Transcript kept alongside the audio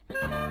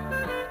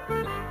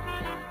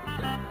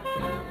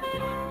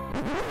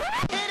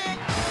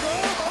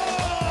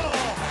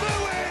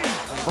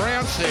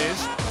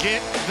says,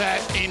 get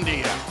that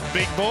India.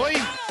 Big boy.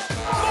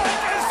 Call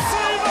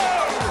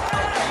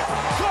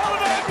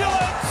an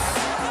ambulance!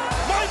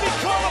 Maybe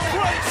call a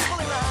police!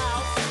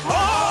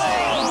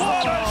 Oh,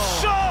 what a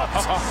shot!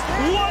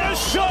 What a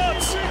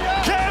shot!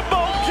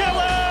 Campbell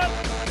Gillard!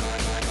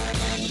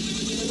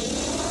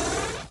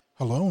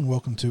 Hello and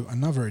welcome to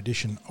another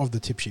edition of the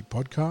Tip Sheet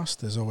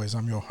Podcast. As always,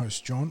 I'm your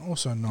host, John,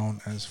 also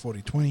known as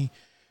 4020.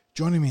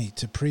 Joining me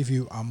to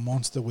preview a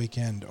monster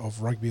weekend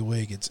of rugby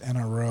league. It's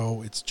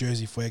NRL, it's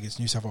Jersey Flag, it's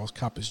New South Wales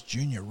Cup, it's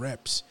junior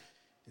reps.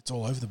 It's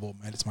all over the board,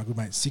 mate. It's my good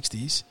mate,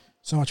 60s.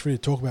 So much for you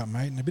to talk about,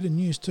 mate, and a bit of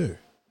news too.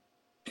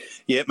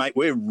 Yeah, mate,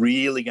 we're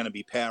really going to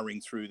be powering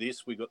through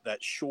this. We've got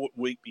that short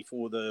week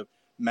before the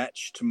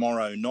match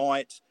tomorrow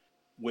night.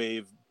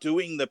 We're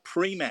doing the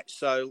pre-match,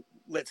 so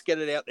let's get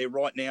it out there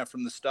right now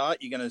from the start.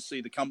 You're going to see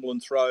the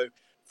Cumberland Throw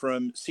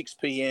from 6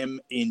 p.m.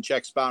 in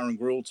Jack's Bar and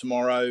Grill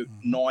tomorrow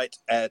night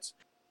at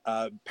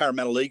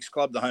Parramatta Leagues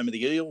Club, the home of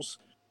the Eels.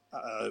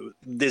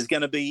 There's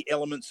going to be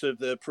elements of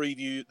the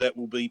preview that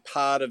will be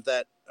part of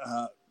that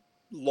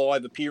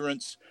live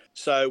appearance.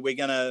 So we're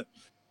going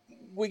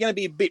to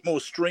be a bit more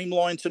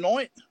streamlined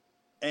tonight.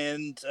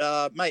 And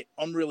mate,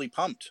 I'm really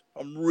pumped.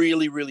 I'm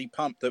really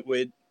pumped that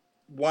we're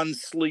one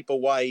sleep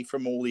away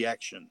from all the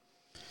action.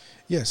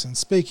 Yes, and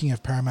speaking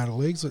of Parramatta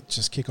Leagues, let's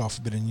just kick off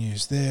a bit of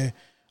news there.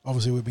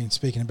 Obviously, we've been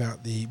speaking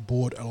about the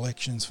board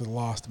elections for the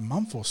last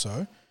month or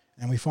so,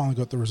 and we finally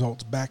got the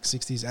results back,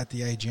 60s, at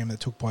the AGM that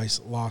took place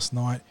last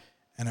night,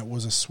 and it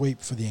was a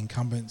sweep for the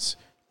incumbents,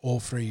 all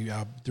three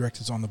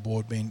directors on the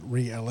board being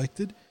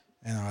re-elected,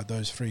 and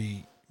those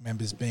three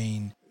members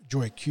being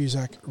Joy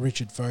Cusack,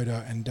 Richard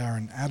Foda, and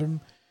Darren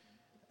Adam.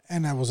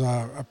 And that was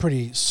a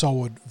pretty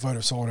solid vote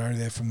of solidarity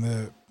there from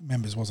the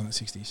members, wasn't it,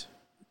 60s?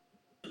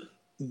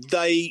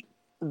 They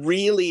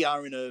really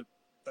are in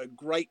a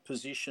great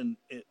position.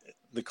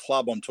 The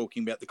club I'm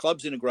talking about, the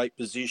club's in a great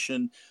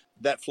position.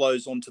 That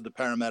flows onto the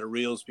Parramatta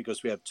Eels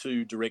because we have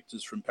two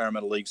directors from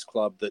Parramatta Leagues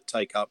Club that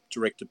take up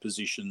director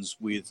positions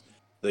with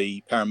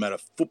the Parramatta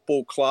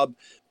Football Club.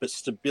 But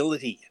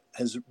stability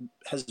has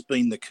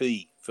been the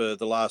key for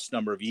the last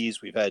number of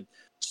years. We've had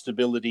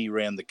stability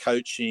around the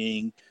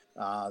coaching,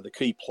 the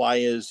key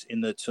players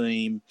in the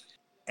team,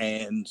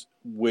 and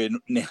we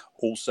now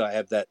also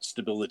have that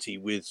stability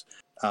with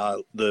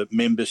the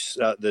members,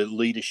 the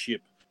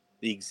leadership,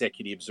 the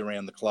executives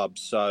around the club.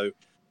 So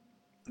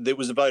there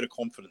was a vote of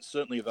confidence,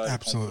 certainly a vote of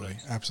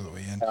confidence.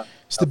 Absolutely. And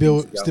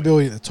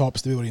stability at the top,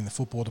 stability in the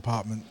football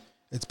department.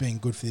 It's been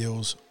good for the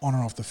Eels on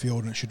and off the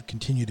field, and it should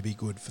continue to be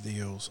good for the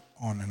Eels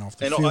on and off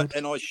the field.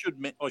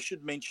 I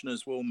should mention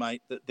as well,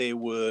 mate, that there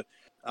were,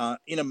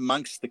 in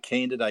amongst the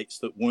candidates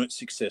that weren't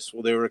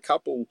successful, there were a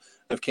couple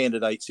of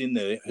candidates in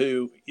there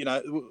who,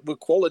 were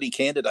quality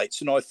candidates.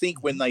 And I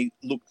think when they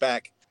look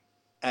back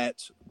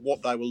at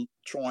what they were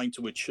trying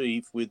to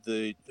achieve with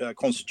the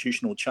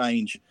constitutional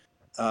change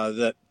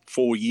that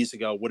 4 years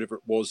ago, whatever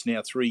it was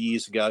now, 3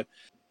 years ago,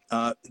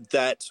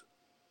 that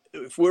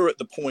if we're at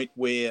the point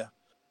where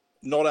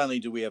not only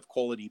do we have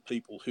quality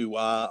people who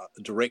are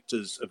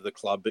directors of the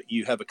club, but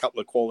you have a couple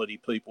of quality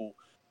people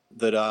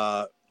that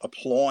are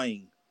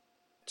applying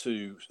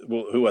who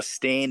are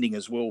standing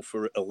as well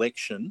for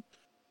election.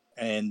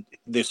 And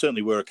there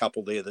certainly were a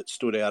couple there that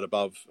stood out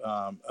above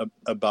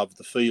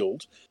the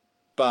field.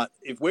 But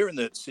if we're in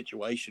that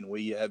situation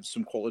where you have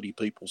some quality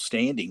people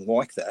standing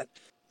like that,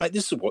 mate,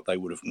 this is what they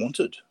would have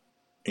wanted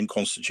in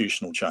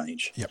constitutional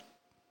change. Yep.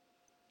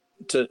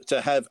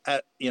 To have,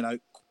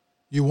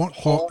 you want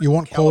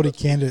quality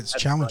candidates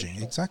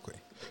challenging, exactly.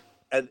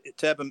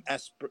 To have them,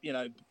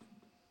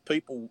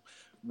 people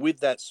with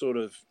that sort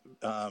of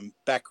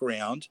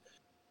background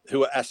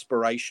who are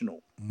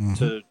aspirational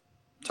to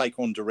take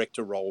on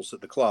director roles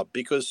at the club,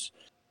 because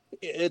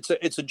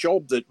it's a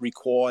job that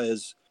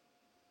requires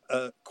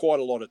quite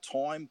a lot of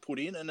time put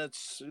in, and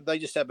they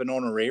just have an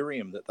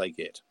honorarium that they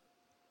get.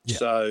 Yeah.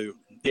 So,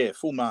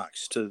 full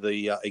marks to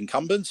the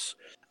incumbents.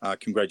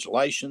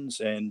 Congratulations.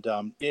 And,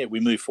 we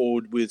move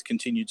forward with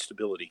continued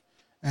stability.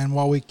 And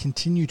while we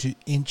continue to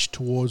inch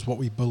towards what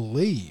we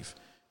believe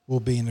will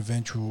be an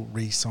eventual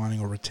re-signing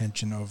or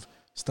retention of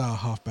star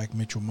halfback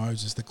Mitchell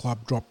Moses, the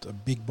club dropped a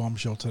big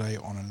bombshell today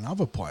on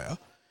another player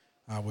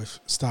with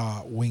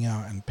star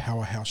winger and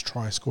powerhouse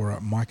try scorer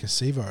Micah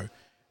Sevo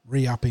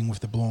re-upping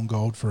with the Blue and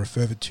Gold for a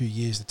further 2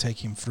 years to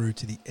take him through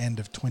to the end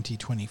of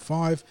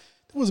 2025.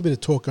 There was a bit of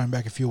talk going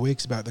back a few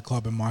weeks about the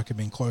club and Micah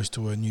being close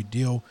to a new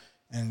deal,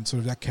 and sort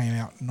of that came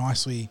out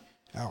nicely.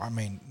 I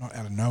mean, not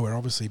out of nowhere,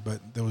 obviously,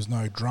 but there was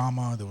no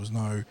drama. There was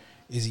no,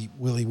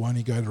 won't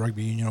he go to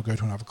rugby union or go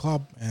to another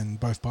club? And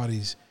both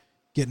parties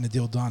getting the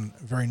deal done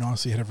very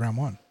nicely ahead of round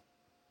one.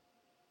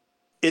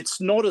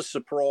 It's not a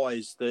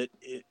surprise that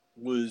it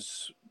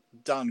was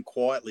done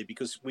quietly,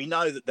 because we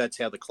know that that's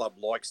how the club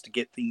likes to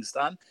get things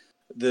done.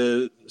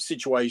 The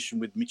situation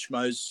with Mitch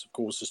Moses, of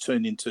course, has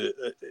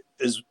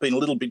been a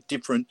little bit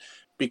different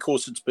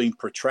because it's been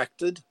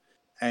protracted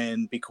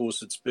and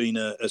because it's been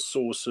a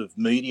source of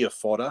media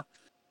fodder.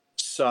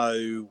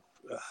 So,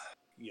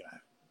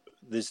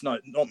 there's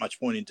not much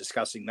point in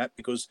discussing that,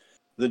 because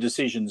the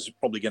decision's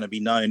probably going to be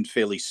known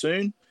fairly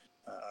soon.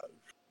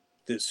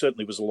 There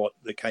certainly was a lot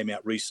that came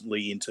out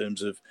recently in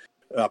terms of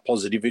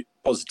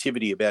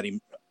positivity about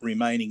him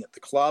remaining at the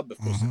club. Of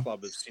course, the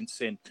club has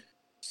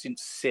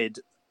since said,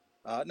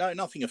 no,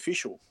 nothing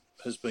official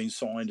has been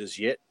signed as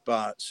yet,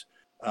 but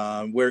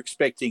we're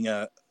expecting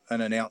an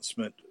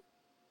announcement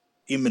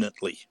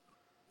imminently.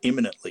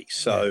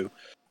 So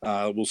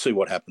we'll see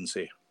what happens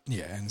there.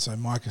 Yeah, and so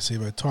Maika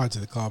Sivo tied to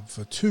the club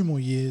for 2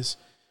 more years.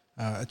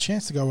 A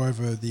chance to go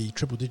over the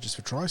triple digits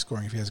for try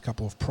scoring if he has a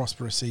couple of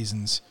prosperous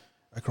seasons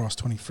across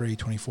 23,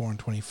 24 and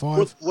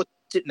 25. What's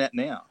sitting at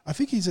now? I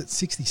think he's at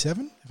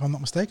 67, if I'm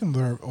not mistaken,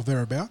 or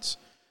thereabouts.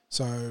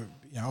 So,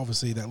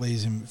 obviously that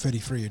leaves him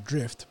 33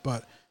 adrift,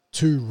 but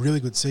 2 really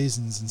good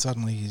seasons and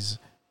suddenly he's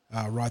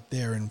right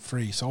there, and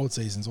 3 solid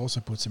seasons also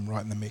puts him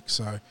right in the mix.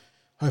 So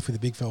hopefully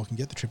the big fella can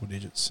get the triple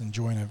digits and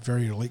join a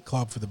very elite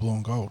club for the blue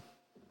and gold.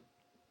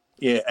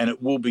 Yeah, and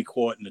it will be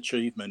quite an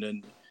achievement,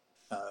 and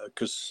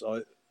because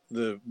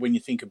when you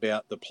think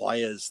about the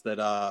players that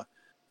are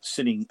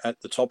sitting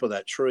at the top of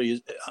that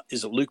tree,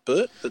 is it Luke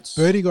Burt?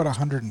 Birdie got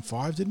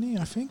 105, didn't he?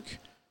 I think,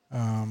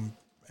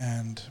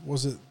 and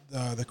was it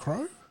the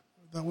Crow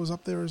that was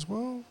up there as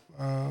well?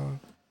 I'm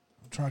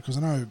trying, because I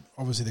know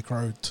obviously the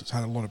Crow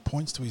had a lot of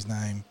points to his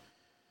name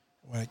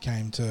when it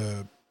came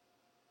to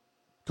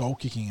goal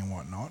kicking and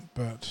whatnot,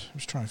 but I'm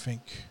just trying to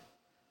think.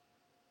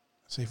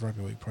 See if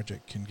Rugby League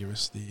Project can give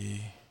us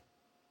the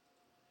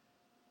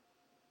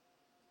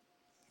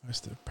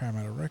list of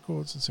Parramatta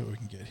records and see what we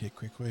can get here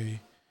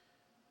quickly.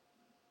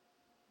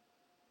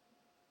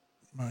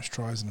 Most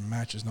tries in a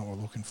match is not what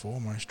we're looking for.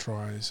 Most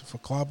tries for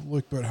club.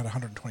 Luke Burt had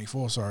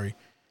 124,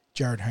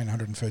 Jared Hayne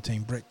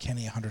 113, Brett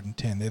Kenny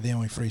 110. They're the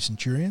only 3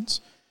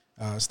 Centurions.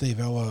 Steve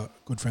Ella,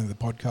 good friend of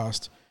the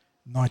podcast,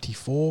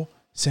 94.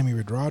 Semi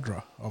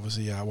Radradra,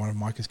 obviously one of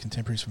Micah's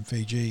contemporaries from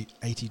Fiji,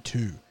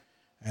 82.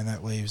 And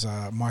that leaves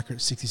Micah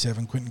at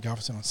 67, Quinton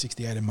Gufferson on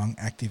 68 among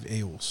active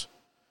Eels.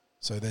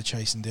 So they're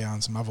chasing down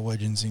some other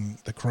legends in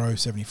the Crow,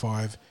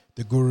 75,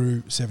 the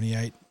Guru,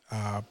 78,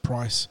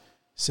 Price,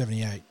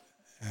 78,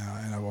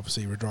 and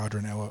obviously Radradra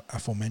and Ella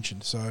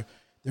aforementioned. So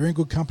they're in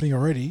good company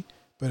already,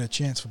 but a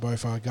chance for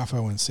both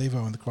Guffo and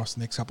Sivo in across the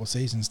next couple of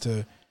seasons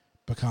to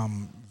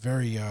become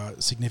very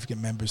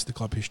significant members of the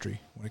club history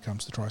when it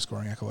comes to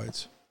try-scoring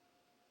accolades.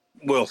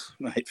 Well,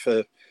 mate,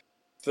 for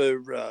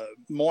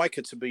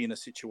Micah to be in a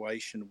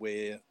situation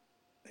where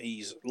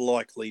he's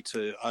likely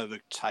to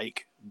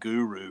overtake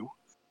Guru,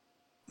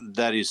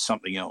 that is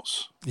something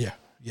else. Yeah,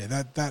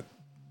 that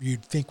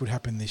you'd think would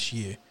happen this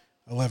year.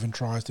 11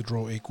 tries to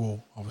draw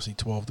equal, obviously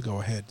 12 to go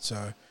ahead.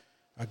 So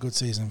a good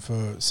season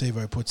for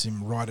Sivo puts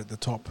him right at the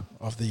top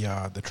of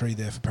the tree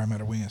there for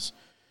Parramatta wingers.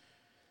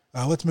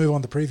 Let's move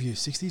on to preview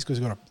 60s because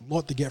we've got a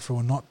lot to get through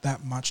and not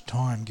that much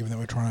time given that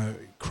we're trying to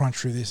crunch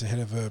through this ahead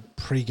of a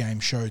pre-game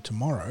show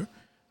tomorrow.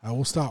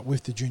 We'll start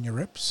with the junior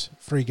reps.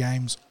 3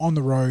 games on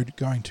the road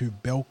going to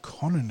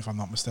Belconnen, if I'm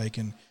not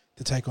mistaken,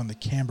 to take on the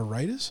Canberra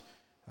Raiders.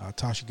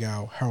 Tarsha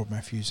Gale, Harold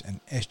Matthews and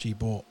SG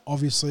Ball.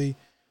 Obviously,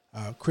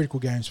 critical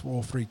games for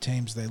all 3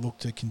 teams. They look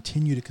to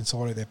continue to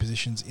consolidate their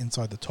positions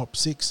inside the top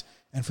 6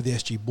 and for the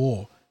SG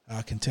Ball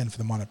contend for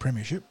the minor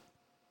premiership.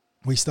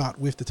 We start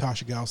with the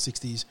Tarsha Gale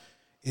 60s.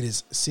 It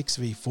is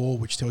 6v4,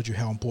 which tells you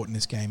how important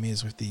this game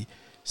is with the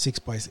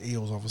 6th place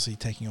Eels obviously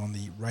taking on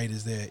the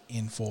Raiders there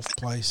in 4th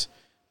place.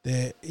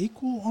 They're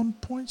equal on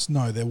points?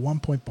 No, they're 1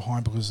 point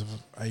behind because of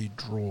a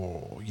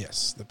draw.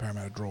 Yes, the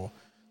Parramatta draw.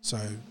 So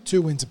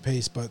 2 wins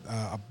apiece, but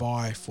a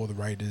bye for the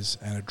Raiders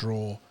and a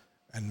draw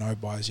and no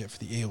byes yet for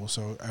the Eels.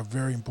 So a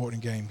very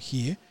important game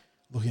here.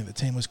 Looking at the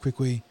team list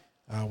quickly,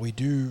 we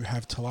do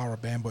have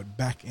Talara Bambut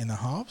back in the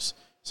halves.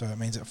 So it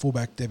means that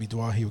fullback Debbie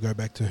Dwyer will go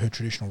back to her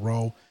traditional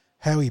role.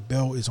 Howie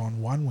Bell is on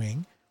one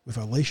wing with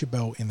Alicia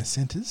Bell in the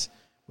centres,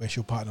 where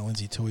she'll partner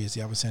Lindsay Tui as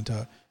the other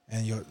centre.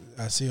 And you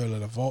got Siu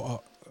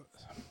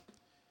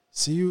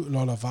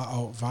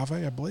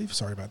Lolavave, I believe.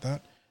 Sorry about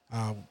that.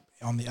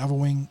 On the other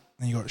wing,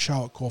 then you got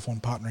Charlotte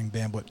Cawthorn partnering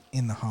Bambut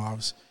in the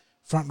halves.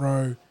 Front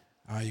row,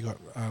 you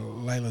got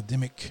Layla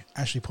Dimmick,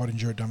 Ashley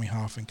Pottinger at dummy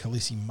half, and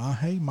Khaleesi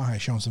Mahe. Mahe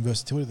showing some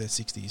versatility their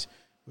 60s.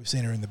 We've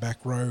seen her in the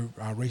back row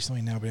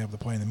recently, now being able to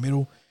play in the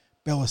middle.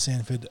 Bella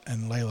Sanford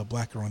and Layla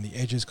Black are on the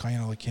edges.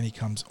 Kayana Lekeni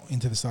comes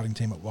into the starting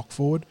team at lock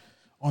forward.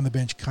 On the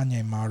bench,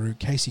 Kanye Maru,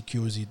 Casey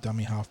Q is the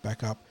dummy half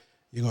back up.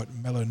 You got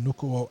Mela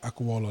Nukuo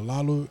Akuola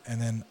Lalu, and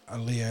then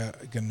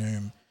Aliyah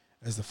Ganoom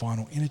as the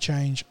final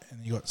interchange.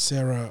 And you got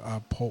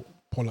Sarah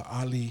Pola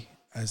Ali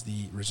as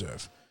the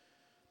reserve.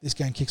 This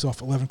game kicks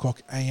off 11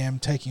 o'clock a.m.,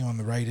 taking on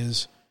the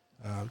Raiders.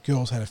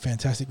 Girls had a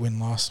fantastic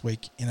win last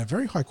week in a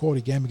very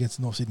high-quality game against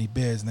the North Sydney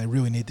Bears, and they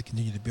really need to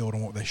continue to build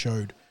on what they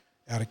showed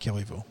out of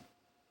Kellyville.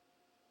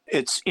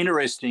 It's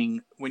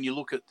interesting when you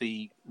look at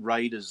the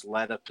Raiders'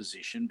 ladder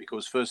position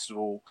because, first of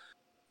all,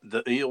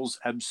 the Eels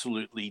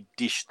absolutely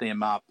dished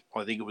them up.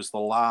 I think it was the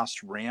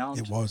last round.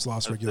 It was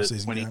last regular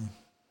season game.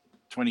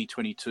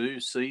 2022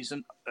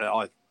 season.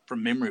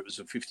 From memory, it was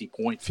a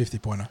 50-point.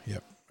 50-pointer,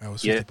 yep. That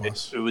was 50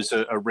 plus. It was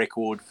a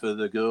record for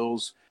the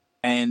girls.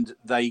 and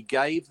they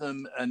gave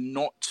them a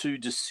not too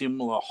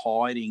dissimilar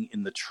hiding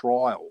in the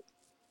trial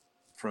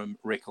from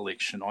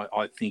recollection.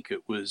 I think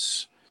it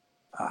was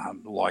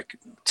like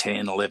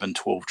 10, 11,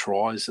 12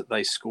 tries that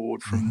they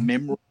scored from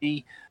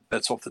memory.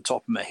 That's off the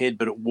top of my head,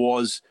 but it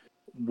was,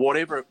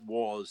 whatever it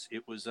was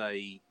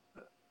a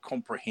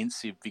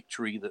comprehensive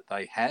victory that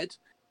they had.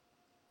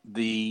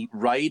 The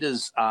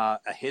Raiders are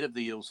ahead of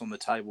the Eels on the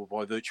table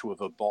by virtue of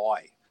a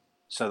bye.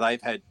 So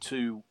they've had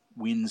 2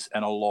 wins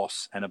and a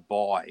loss and a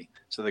bye.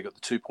 So they got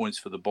the 2 points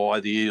for the bye.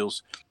 The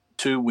Eels,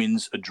 2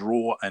 wins, a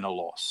draw and a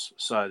loss.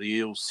 So the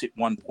Eels sit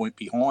 1 point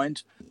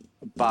behind,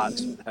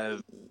 but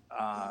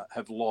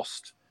have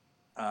lost.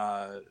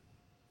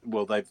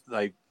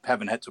 They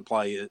haven't had to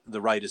play.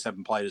 The Raiders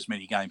haven't played as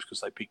many games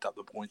because they picked up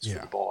the points for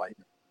the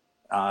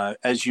bye.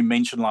 As you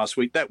mentioned last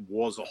week, that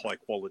was a high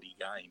quality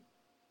game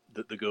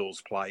that the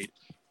girls played.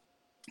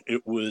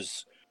 It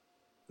was,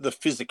 the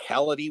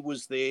physicality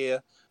was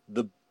there.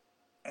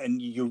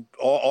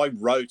 I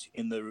wrote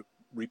in the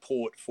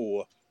report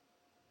for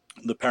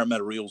the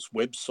Parramatta Eels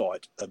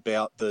website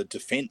about the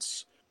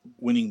defence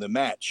winning the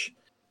match,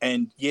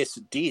 and yes,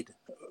 it did,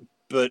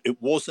 but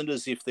it wasn't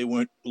as if there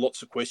weren't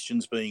lots of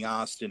questions being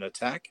asked in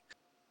attack.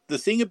 The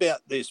thing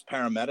about this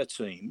Parramatta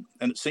team,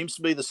 and it seems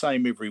to be the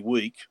same every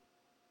week,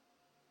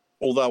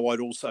 although I'd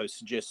also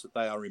suggest that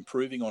they are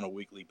improving on a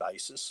weekly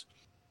basis.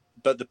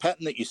 But the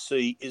pattern that you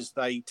see is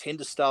they tend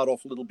to start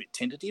off a little bit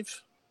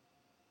tentative,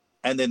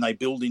 and then they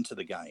build into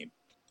the game,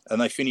 and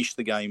they finish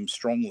the game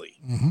strongly.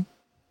 Mm-hmm.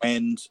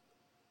 And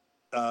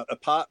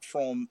apart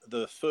from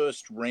the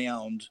first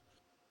round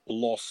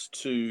loss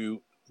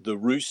to the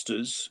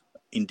Roosters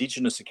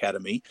Indigenous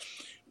Academy,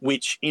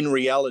 which in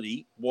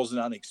reality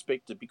wasn't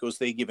unexpected because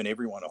they're given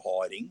everyone a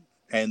hiding,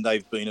 and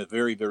they've been a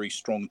very, very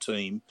strong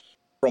team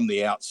from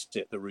the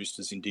outset, the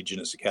Roosters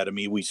Indigenous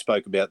Academy. We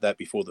spoke about that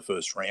before the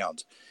first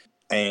round.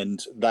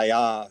 And they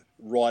are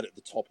right at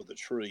the top of the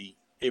tree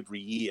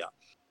every year.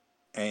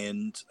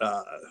 And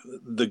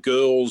the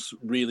girls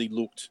really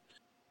looked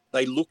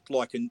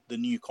like the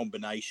new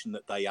combination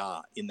that they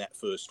are in that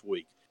first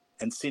week.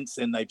 And since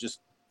then, they've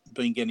just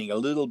been getting a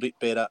little bit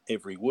better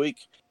every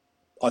week.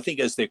 I think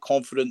as their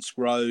confidence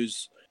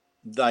grows,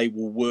 they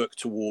will work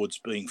towards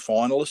being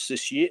finalists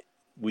this year.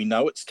 We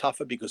know it's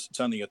tougher because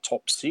it's only a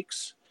top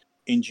 6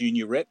 in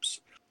junior reps,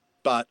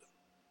 but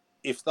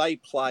if they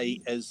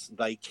play as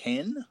they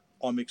can,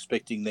 I'm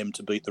expecting them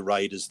to beat the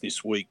Raiders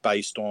this week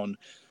based on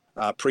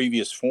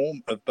previous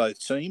form of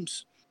both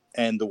teams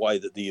and the way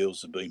that the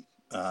Eels have been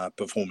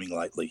performing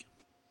lately.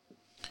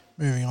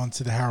 Moving on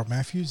to the Harold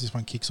Matthews. This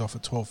one kicks off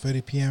at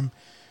 12:30 p.m.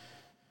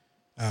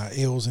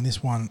 Eels in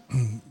this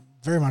one,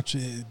 very much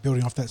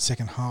building off that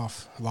second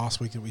half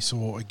last week that we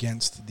saw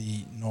against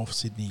the North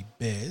Sydney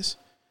Bears.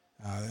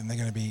 And they're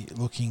going to be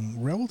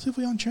looking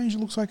relatively unchanged, it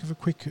looks like, of a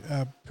quick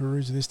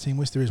peruse of this team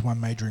list. There is one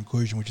major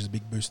inclusion, which is a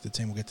big boost to the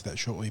team. We'll get to that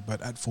shortly.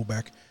 But at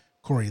fullback,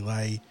 Corey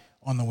Lay.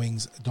 On the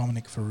wings,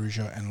 Dominic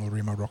Farrugia and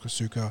Lorima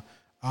Rokasuka.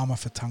 Arma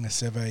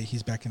Fatangaseve,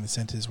 he's back in the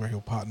centres where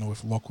he'll partner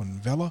with Lachlan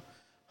Vella.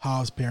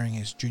 Halves pairing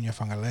is Junior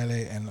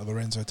Fangalele and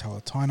Lorenzo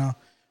Talataina.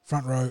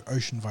 Front row,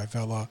 Ocean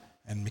Vivella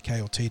and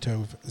Mikhail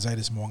Tito with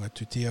Zadis Mwanga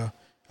Tutia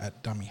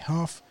at dummy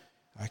half.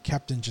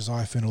 Captain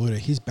Josiah Funaluta,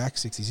 his back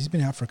 60s. He's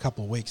been out for a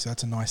couple of weeks, so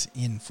that's a nice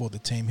in for the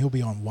team. He'll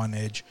be on one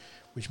edge,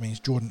 which means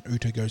Jordan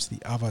Uta goes to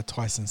the other.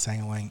 Tyson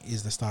Sangalang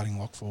is the starting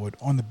lock forward.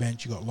 On the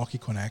bench, you've got Lockie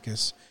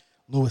Konakis,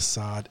 Lewis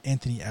Sard,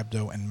 Anthony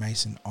Abdo, and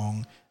Mason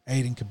Ong.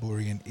 Aiden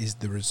Kaburian is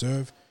the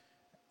reserve.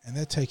 And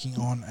they're taking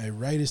on a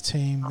Raiders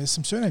team. There's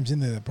some surnames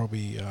in there that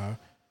probably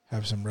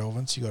have some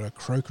relevance. You've got a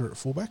Croker at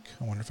fullback.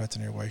 I wonder if that's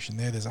an iteration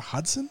there. There's a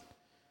Hudson,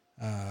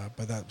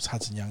 but that's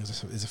Hudson Young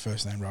is a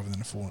first name rather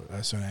than a full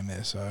surname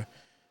there. So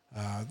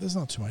there's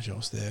not too much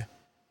else there.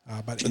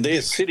 But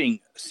they're sitting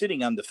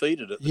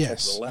undefeated at the top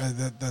of the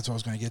ladder. That's what I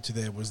was going to get to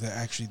there, was they're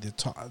actually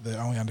the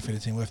only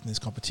undefeated team left in this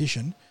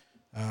competition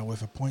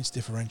with a points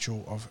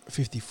differential of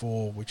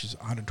 54, which is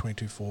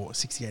 122 for,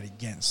 68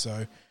 against.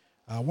 So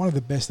one of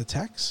the best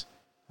attacks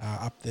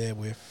up there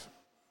with,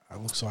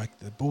 looks like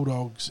the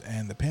Bulldogs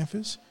and the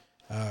Panthers,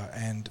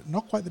 and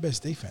not quite the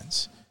best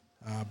defense,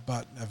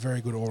 but a very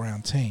good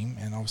all-round team,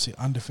 and obviously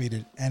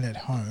undefeated and at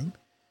home.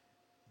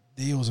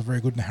 The Eels are very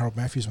good in Harold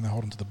Matthews when they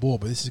hold onto the ball,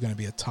 but this is going to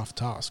be a tough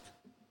task.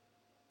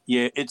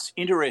 Yeah, it's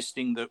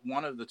interesting that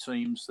one of the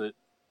teams that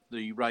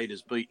the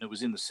Raiders beat, and it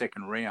was in the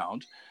second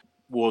round,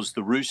 was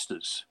the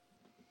Roosters.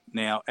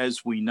 Now,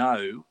 as we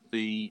know,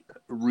 the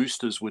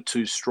Roosters were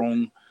too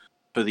strong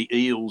for the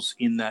Eels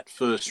in that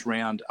first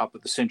round up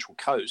at the Central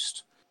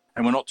Coast.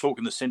 And we're not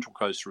talking the Central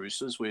Coast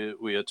Roosters,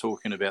 we are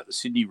talking about the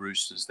Sydney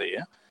Roosters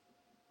there.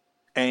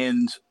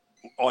 And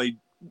I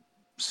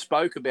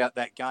spoke about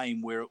that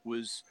game where it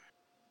was,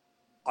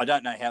 I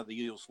don't know how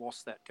the Eels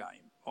lost that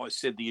game. I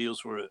said the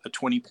Eels were a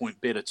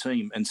 20-point better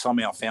team and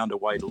somehow found a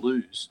way to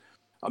lose.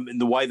 I mean,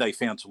 the way they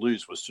found to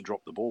lose was to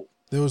drop the ball.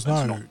 There was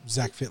no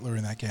Zach Fittler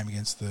in that game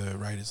against the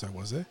Raiders, though,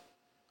 was there?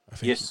 I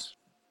think yes.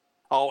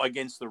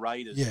 Against the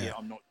Raiders. Yeah,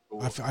 I'm not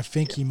sure. I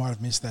think he might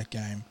have missed that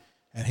game,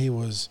 and he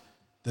was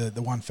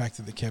the one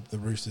factor that kept the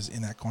Roosters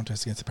in that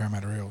contest against the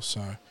Parramatta Eels.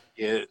 So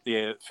Yeah,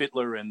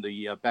 Fittler and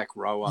the back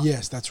rower.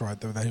 yes, that's right.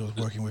 That he was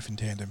working with in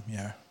tandem.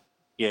 Yeah.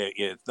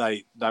 Yeah.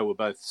 They were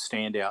both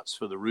standouts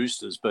for the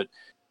Roosters. But,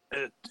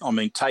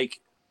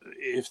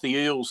 if the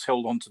Eels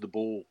held onto the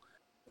ball,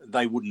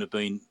 they wouldn't have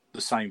been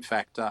the same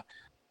factor.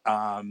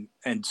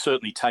 And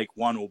certainly take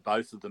one or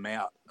both of them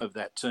out of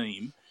that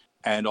team.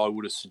 And I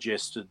would have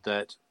suggested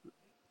that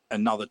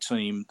another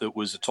team that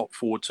was a top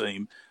 4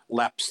 team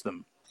laps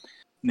them.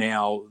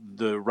 Now,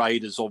 the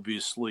Raiders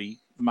obviously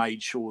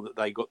made sure that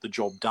they got the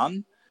job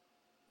done.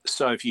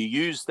 So if you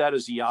use that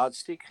as a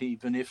yardstick,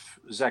 even if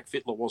Zach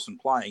Fittler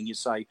wasn't playing, you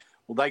say,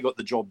 well, they got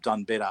the job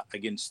done better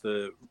against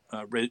the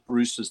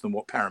Roosters than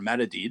what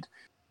Parramatta did.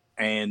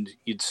 And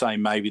you'd say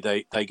maybe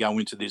they go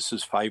into this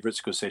as favourites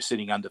because they're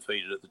sitting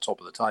undefeated at the top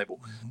of the table.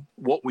 Mm-hmm.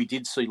 What we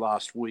did see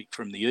last week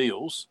from the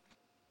Eels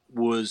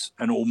was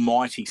an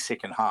almighty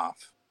second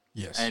half.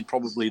 Yes. And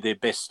probably their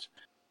best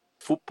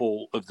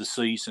football of the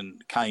season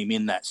came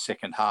in that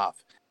second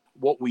half.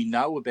 What we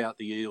know about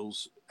the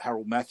Eels,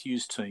 Harold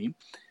Matthews' team,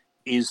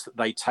 is that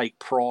they take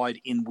pride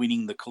in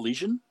winning the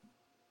collision,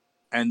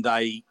 and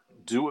they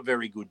do a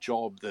very good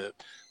job.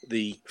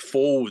 The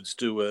forwards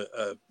do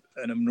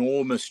an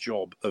enormous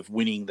job of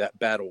winning that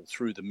battle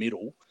through the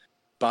middle.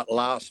 But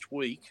last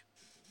week,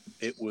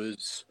 it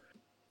was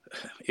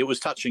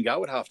touch and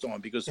go at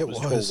halftime because it was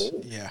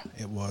 12-all. Yeah,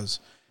 it was.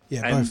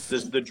 Yeah, and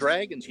the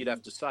Dragons, you'd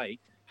have to say,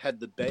 had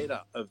the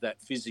better of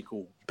that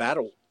physical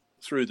battle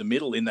through the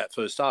middle in that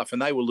first half,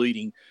 and they were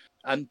leading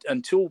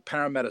until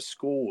Parramatta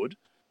scored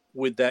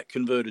with that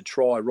converted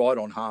try right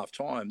on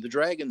half-time. The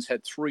Dragons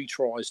had 3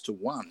 tries to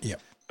 1,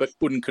 but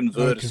couldn't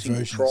convert a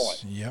single try.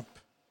 Yep.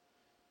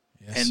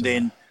 Yes, and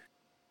then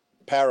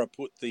Parra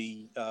put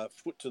the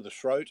foot to the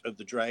throat of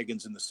the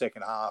Dragons in the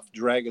second half.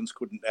 Dragons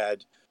couldn't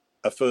add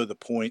a further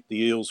point.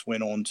 The Eels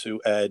went on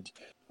to add,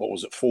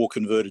 4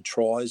 converted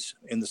tries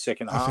in the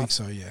second half? I think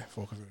so, yeah,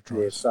 4 converted tries.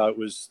 Yeah, so it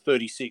was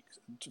 36,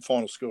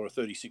 final score of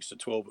 36-12.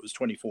 It was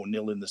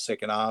 24-0 in the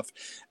second half.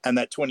 And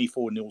that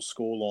 24-0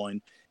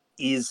 scoreline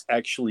is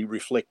actually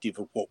reflective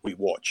of what we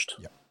watched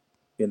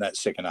in that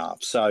second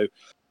half. So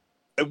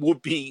it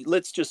would be,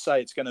 let's just say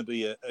it's going to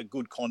be a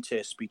good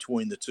contest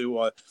between the two.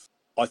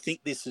 I think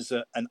this is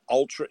an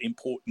ultra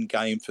important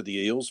game for the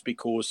Eels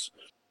because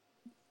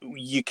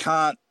you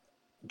can't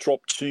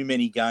drop too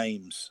many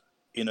games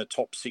in a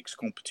top 6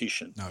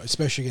 competition. No,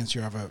 especially against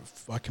your other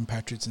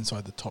compatriots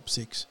inside the top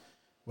 6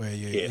 where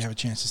you have a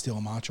chance to steal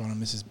a march on them.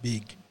 This is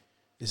big.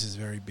 This is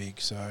very big.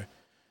 So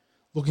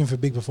looking for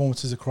big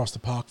performances across the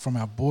park from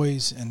our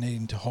boys and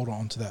needing to hold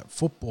on to that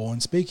football.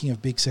 And speaking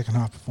of big second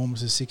half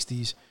performances,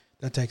 60s,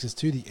 that takes us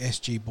to the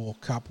SG Ball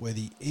Cup where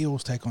the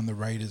Eels take on the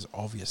Raiders,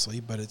 obviously,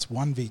 but it's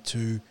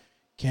 1v2,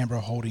 Canberra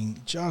holding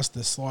just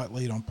a slight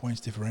lead on points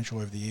differential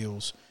over the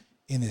Eels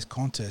in this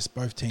contest.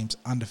 Both teams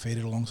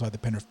undefeated alongside the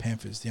Penrith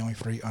Panthers, the only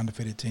 3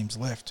 undefeated teams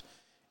left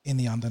in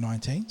the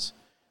under-19s.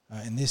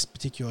 In this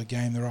particular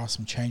game, there are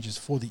some changes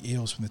for the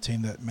Eels from the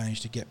team that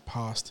managed to get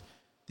past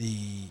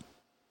the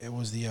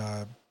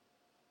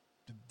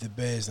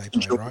Bears they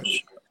played, right?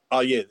 Oh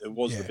yeah, it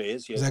was the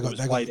Bears. Yeah, they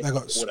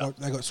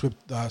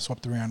got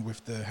swapped around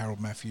with the Harold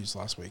Matthews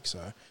last week.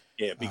 So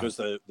yeah, because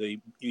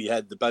you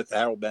had both the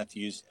Harold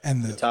Matthews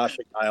and the Tarsha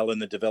Gale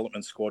and the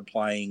development squad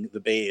playing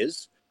the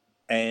Bears,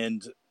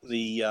 and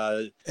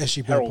the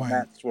Harold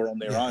Mats were on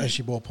their own.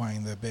 SG Ball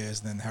playing the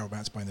Bears, and then Harold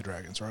Mats playing the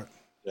Dragons, right?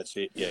 That's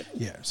it. Yeah.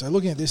 Yeah. So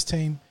looking at this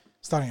team,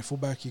 starting at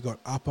fullback, you got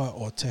Apa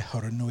or Te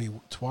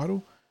Haranui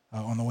Twaddle.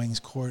 On the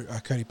wings,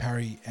 Cody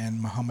Parry and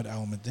Muhammad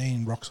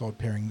Al-Madeen, rock-solid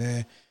pairing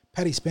there.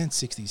 Paddy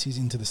Spence, 60s. He's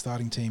into the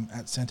starting team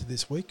at centre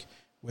this week.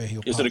 Where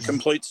he'll Is it a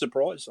complete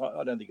surprise?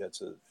 I don't think that's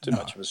too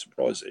much of a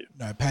surprise there.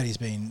 No, Paddy's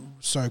been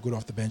so good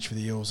off the bench for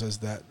the Eels as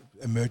that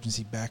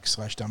emergency back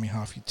 / dummy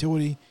half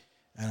utility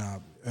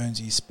and earns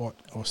his spot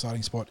or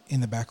starting spot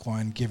in the back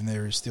line, given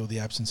there is still the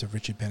absence of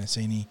Richard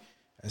Penasini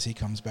as he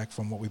comes back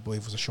from what we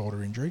believe was a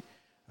shoulder injury.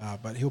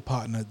 But he'll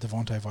partner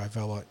Devontae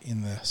Vivella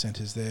in the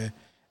centres there.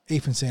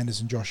 Ethan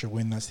Sanders and Joshua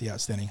Wynn, that's the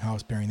outstanding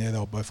halves pairing there. They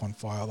were both on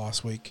fire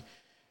last week,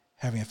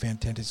 having a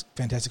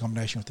fantastic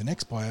combination with the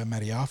next player,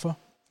 Matty Arthur.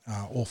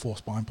 All 4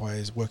 spine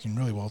players working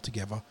really well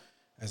together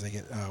as they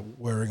get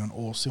whirring on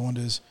all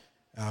cylinders.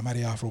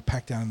 Matty Arthur will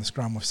pack down in the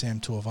scrum with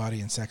Sam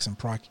Tuivasa and Saxon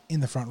Pryke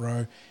in the front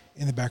row.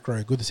 In the back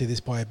row, good to see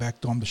this player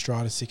back. Dom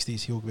Destrada,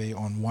 60s, he'll be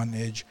on one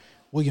edge.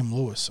 William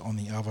Lewis on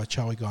the other.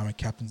 Charlie Guyman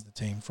captains the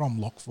team from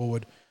lock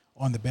forward.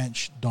 On the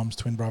bench, Dom's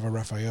twin brother,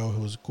 Raphael,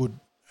 who was good,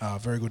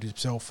 very good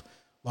himself.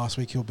 Last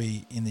week he'll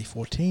be in the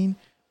 14,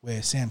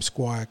 where Sam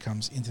Squire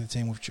comes into the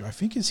team, which I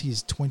think is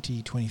his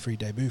 2023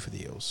 debut for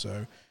the Eels.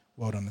 So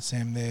well done to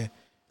Sam there.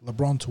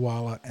 LeBron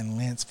Tuala and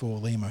Lance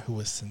Fualima, who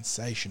was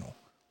sensational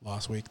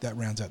last week. That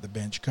rounds out the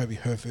bench. Kobe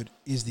Herford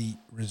is the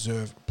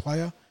reserve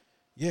player.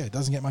 Yeah, it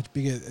doesn't get much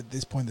bigger at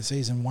this point in the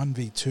season.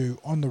 1v2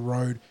 on the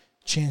road.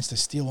 Chance to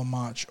steal a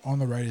march on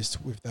the Raiders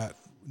with that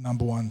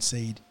number 1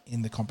 seed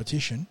in the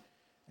competition.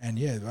 And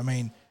yeah, I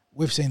mean,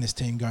 we've seen this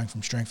team going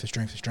from strength to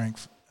strength to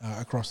strength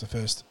across the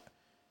first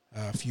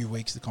few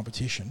weeks of the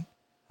competition.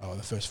 or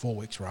the first 4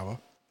 weeks rather,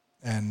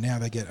 and now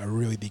they get a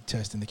really big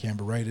test in the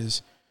Canberra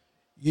Raiders.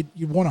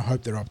 You'd want to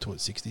hope they're up to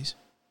its 60s.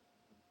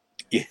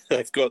 Yeah,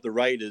 the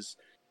Raiders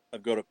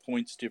have got a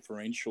points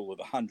differential of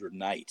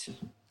 108.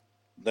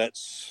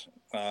 That's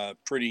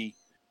pretty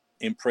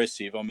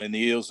impressive. I mean, the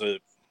Eels are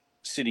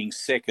sitting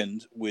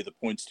second with a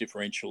points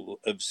differential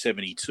of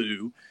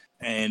 72,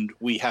 and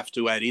we have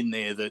to add in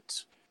there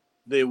that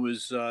there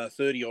was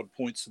 30-odd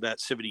points of that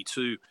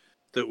 72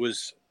 that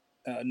was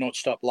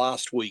notched up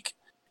last week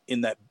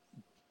in that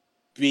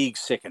big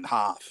second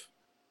half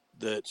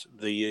that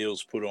the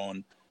Eels put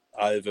on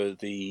over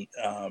the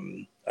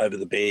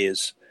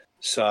Bears.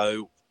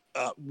 So,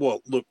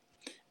 look,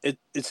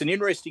 it's an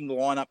interesting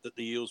lineup that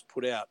the Eels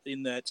put out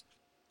in that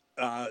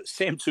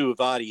Sam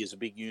Tuivasa is a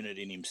big unit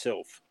in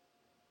himself,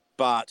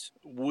 but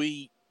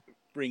we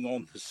bring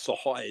on the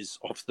size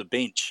off the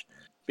bench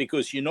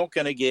because you're not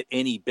going to get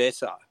any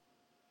better,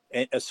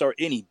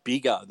 any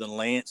bigger than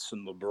Lance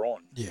and LeBron.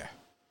 Yeah.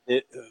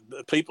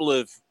 People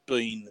have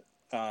been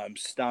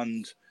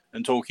stunned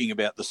and talking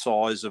about the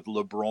size of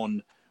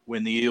LeBron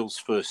when the Eels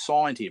first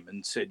signed him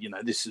and said,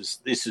 this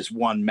is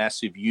one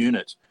massive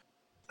unit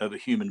of a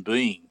human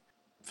being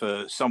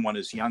for someone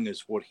as young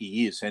as what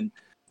he is. And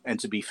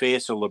to be fair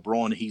to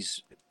LeBron,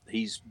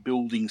 he's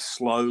building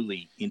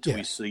slowly into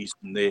his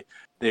season.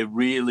 They're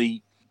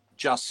really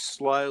just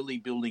slowly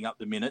building up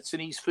the minutes,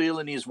 and he's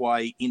feeling his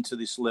way into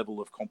this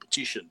level of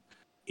competition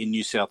in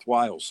New South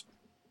Wales.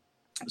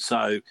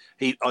 So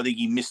I think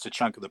he missed a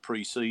chunk of the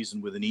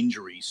pre-season with an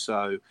injury.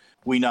 So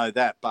we know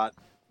that. But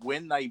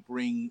when they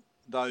bring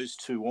those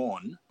two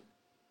on,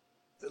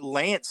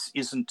 Lance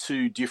isn't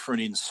too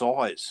different in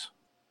size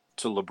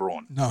to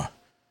LeBron.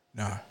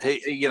 No.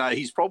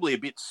 He's probably a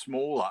bit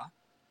smaller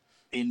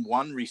in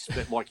one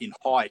respect, like in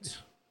height,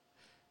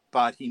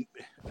 but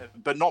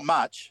not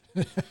much.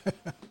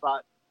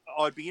 But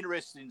I'd be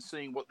interested in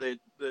seeing what the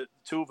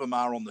two of them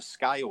are on the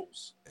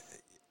scales,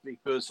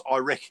 because I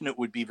reckon it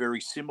would be very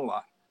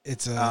similar.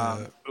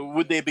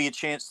 Would there be a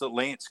chance that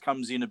Lance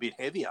comes in a bit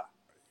heavier?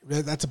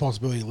 That's a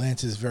possibility.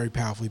 Lance is very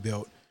powerfully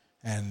built,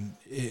 and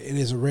it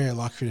is a rare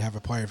luxury to have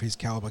a player of his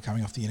caliber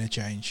coming off the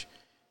interchange,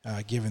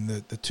 given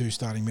the two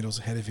starting middles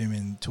ahead of him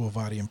in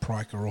Tuivasa and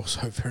Pryke are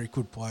also very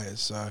good players.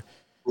 So,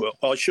 well,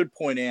 I should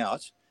point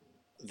out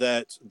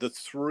that the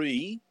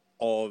three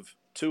of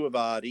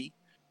Tuivasa,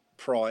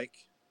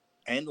 Pryke,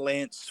 and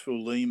Lance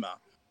Fulima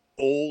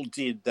all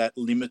did that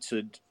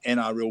limited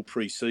NRL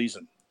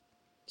pre-season.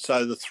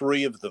 So the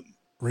three of them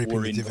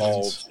were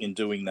involved in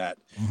doing that.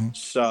 Mm-hmm.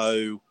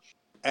 So,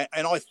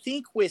 and I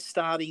think we're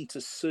starting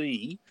to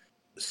see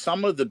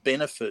some of the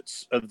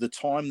benefits of the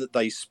time that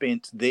they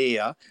spent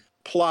there.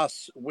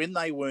 Plus, when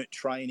they weren't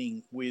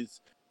training with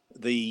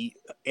the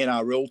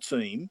NRL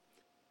team,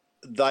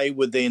 they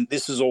were then,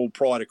 this is all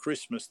prior to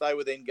Christmas, they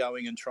were then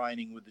going and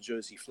training with the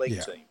Jersey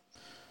Flegg team.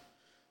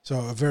 So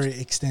a very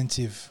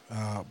extensive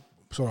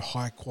sort of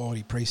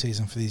high-quality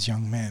preseason for these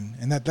young men.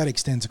 And that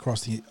extends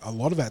across a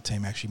lot of that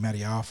team, actually.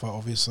 Matty Arthur,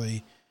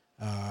 obviously.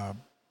 I'm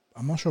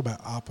not sure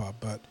about Arpa,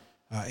 but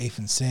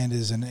Ethan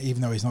Sanders, and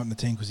even though he's not in the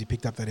team because he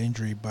picked up that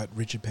injury, but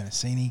Richard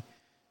Penasini.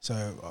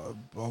 So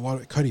a lot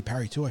of Cody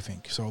Parry too, I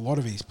think. So a lot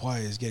of these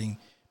players getting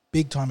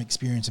big-time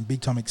experience and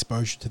big-time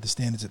exposure to the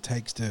standards it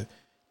takes to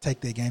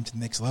take their game to the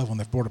next level, and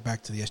they've brought it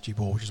back to the SG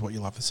Ball, which is what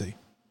you love to see.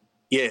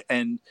 Yeah,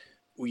 and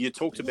you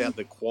talked about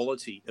the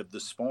quality of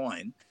the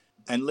spine,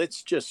 and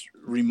let's just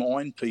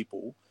remind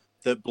people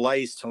that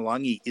Blaze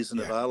Talangi isn't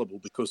available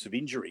because of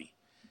injury.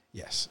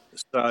 Yes.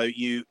 So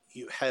you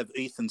have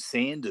Ethan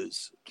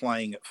Sanders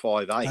playing at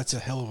 5'8". That's a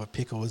hell of a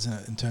pickle, isn't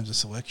it, in terms of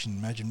selection?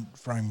 Imagine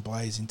throwing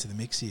Blaze into the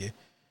mix here,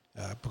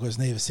 because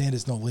neither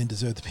Sanders nor Lynn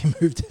deserve to be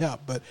moved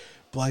out, but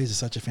Blaze is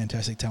such a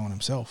fantastic talent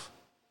himself.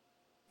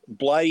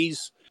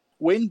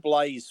 When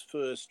Blaze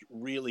first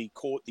really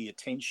caught the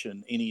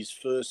attention in his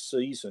first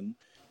season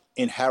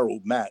in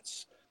Harold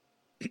Matts,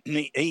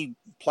 he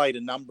played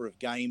a number of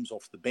games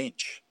off the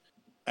bench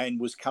and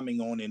was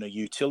coming on in a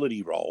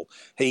utility role.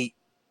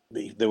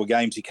 There were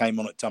games he came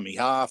on at dummy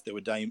half. There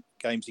were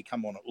games he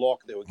came on at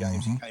lock. There were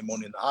games he came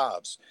on in the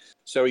halves.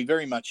 So he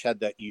very much had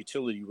that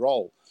utility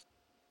role.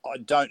 I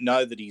don't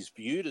know that he's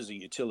viewed as a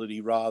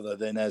utility rather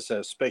than as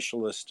a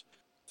specialist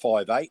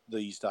 5'8"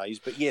 these days.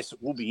 But yes, it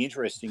will be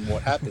interesting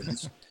what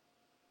happens.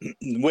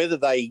 Whether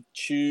they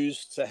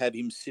choose to have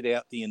him sit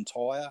out the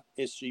entire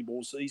SG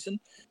Ball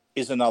season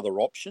is another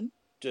option,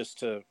 just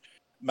to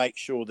make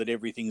sure that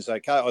everything's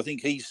okay. I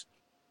think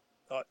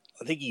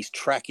he's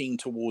tracking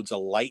towards a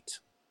late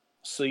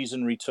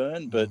season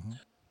return, but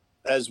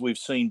as we've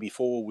seen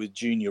before with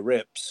junior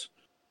reps,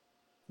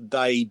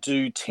 they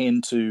do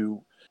tend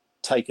to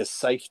take a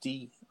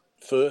safety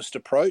first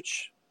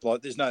approach.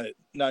 Like there's no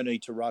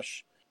need to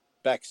rush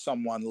back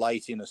someone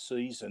late in a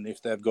season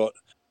if they've got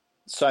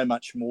so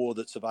much more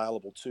that's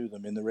available to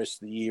them in the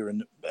rest of the year.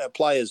 And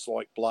players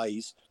like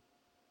Blaze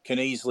can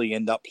easily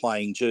end up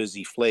playing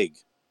Jersey Flegg,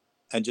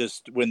 and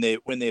just when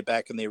they're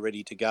back and they're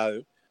ready to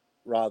go,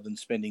 rather than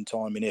spending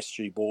time in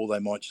SG Ball, they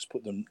might just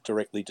put them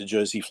directly to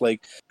Jersey Flegg.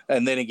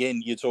 And then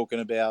again, you're talking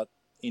about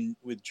in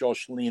with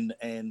Josh Lynn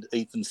and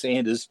Ethan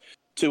Sanders,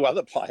 two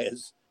other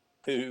players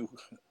who,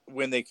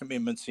 when their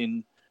commitments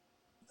in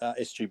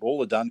SG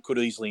Ball are done, could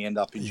easily end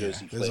up in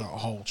Jersey There's Flegg. a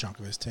whole chunk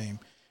of his team.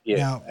 Yeah,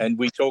 Now, and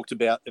we talked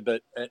about,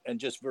 and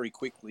just very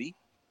quickly,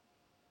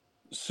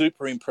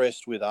 super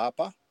impressed with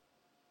Arpa.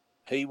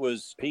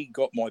 He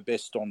got my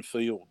best on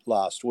field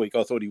last week.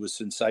 I thought he was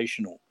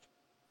sensational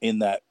in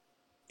that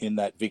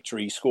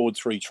victory. He scored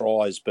 3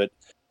 tries, but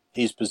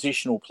his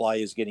positional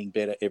play is getting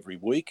better every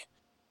week.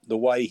 The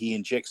way he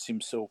injects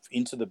himself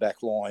into the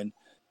back line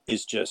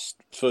is just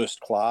first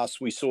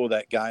class. We saw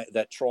that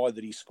try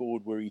that he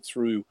scored where he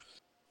threw.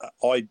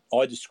 I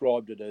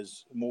described it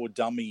as more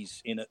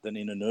dummies in it than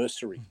in a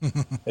nursery.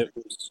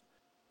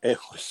 It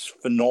was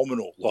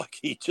phenomenal. Like,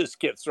 he just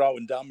kept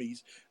throwing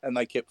dummies and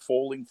they kept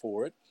falling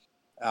for it.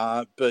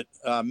 But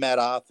Matt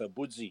Arthur,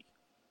 Budsy,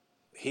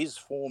 his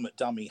form at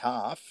dummy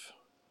half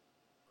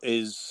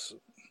is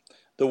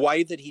the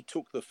way that he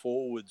took the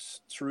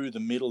forwards through the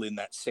middle in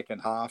that second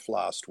half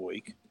last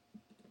week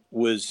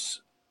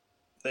was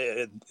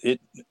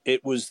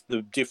it was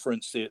the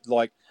difference.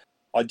 Like,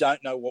 I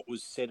don't know what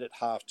was said at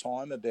half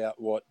time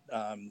about what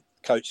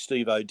Coach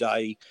Steve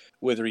O'Day,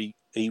 whether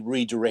he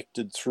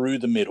redirected through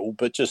the middle,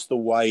 but just the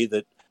way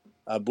that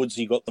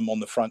Budsy got them on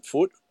the front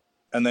foot.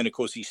 And then, of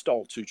course, he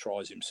stole 2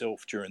 tries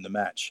himself during the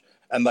match.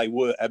 And they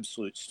were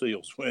absolute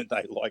steals, weren't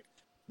they? Like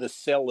the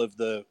sell of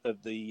the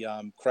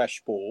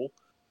crash ball.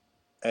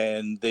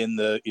 And then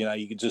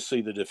you could just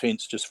see the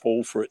defence just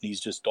fall for it, and he's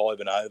just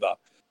diving over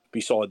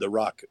beside the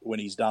ruck when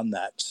he's done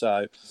that.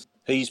 So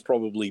he's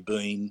probably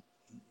been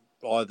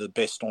either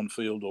best on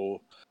field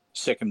or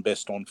second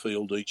best on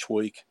field each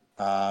week.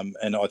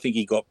 And I think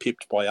he got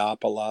pipped by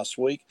Arpa last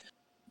week.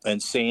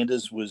 And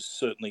Sanders was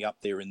certainly up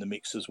there in the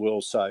mix as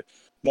well. So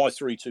my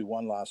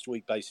 3-2-1 last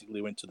week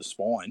basically went to the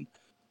spine.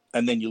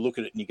 And then you look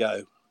at it and you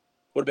go,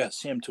 what about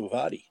Sam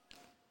Tuivasa?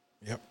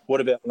 Yep. What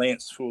about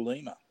Lance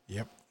Fulima?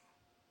 Yep.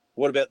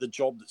 What about the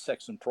job that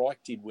Saxon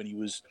Pryke did when he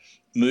was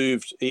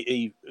moved?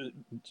 He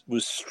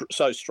was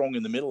so strong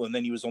in the middle, and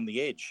then he was on the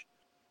edge.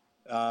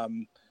 What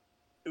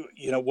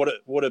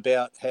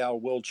about how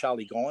well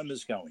Charlie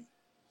Guymer's going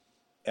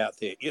out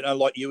there?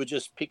 Like, you were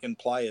just picking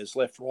players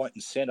left, right,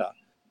 and centre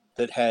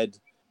that had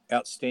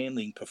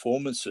outstanding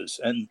performances,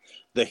 and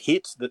the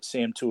hit that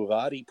Sam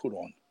Tuivasa put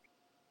on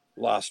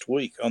last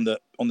week on the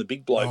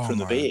big bloke from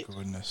the Bears. Oh my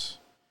goodness!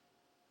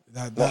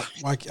 That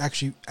like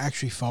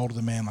actually folded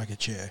the man like a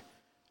chair.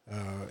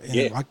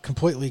 Like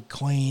completely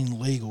clean,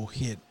 legal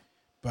hit.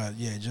 But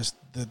yeah, just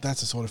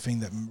that's the sort of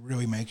thing that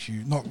really makes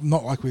you not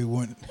like we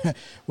weren't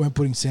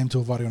putting Sam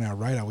Tuivasa on our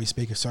radar. We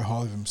speak so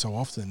highly of him so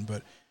often,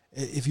 but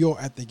if you're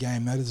at the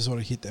game, that is the sort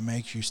of hit that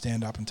makes you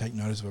stand up and take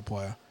notice of a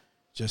player.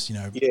 Just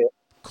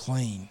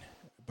clean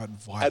but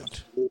violent.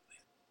 Absolutely.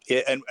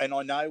 Yeah, and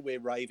I know we're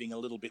raving a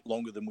little bit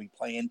longer than we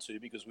planned to,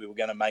 because we were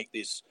going to make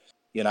this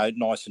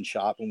nice and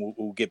sharp, and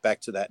we'll get back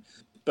to that.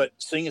 But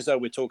seeing as though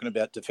we're talking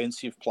about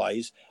defensive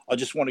plays, I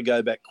just want to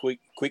go back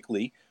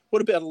quickly.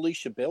 What about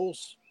Alicia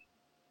Bell's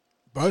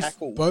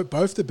tackle?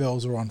 Both the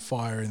Bells are on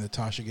fire in the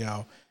Tasha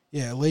Gal.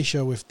 Yeah,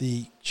 Alicia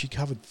she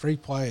covered 3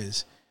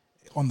 players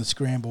on the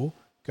scramble,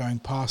 going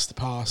past the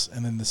pass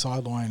and then the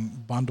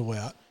sideline bundle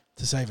out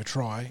to save a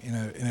try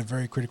in a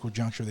very critical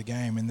juncture of the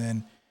game. And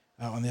then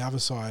on the other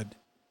side,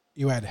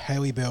 you had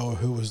Haley Bell,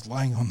 who was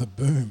laying on the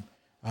boom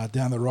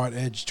down the right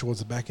edge towards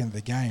the back end of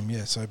the game.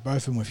 Yeah, so both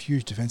of them were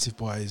huge defensive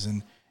plays,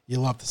 and you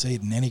love to see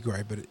it in any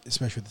grade, but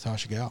especially with the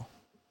Tasha Gal.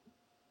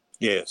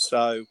 Yeah,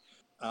 so,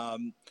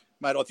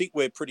 mate, I think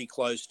we're pretty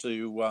close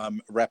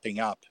to wrapping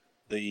up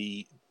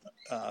the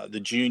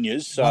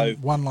juniors. So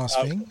one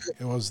last thing,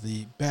 it was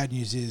the bad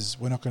news is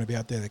we're not going to be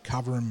out there to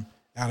cover them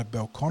out of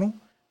Belconnell.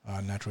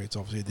 Naturally, it's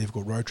obviously a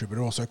difficult road trip, but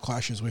it also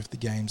clashes with the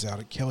games out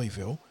at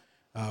Kellyville.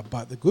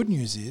 But the good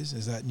news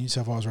is that New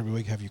South Wales Rugby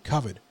League have you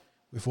covered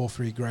with all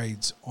 3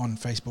 grades on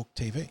Facebook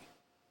TV.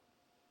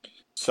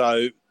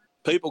 So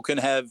people can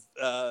have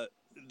the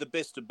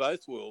best of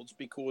both worlds,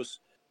 because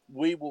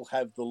we will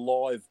have the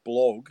live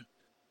blog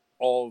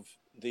of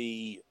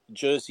the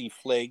Jersey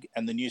Flegg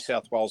and the New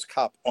South Wales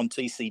Cup on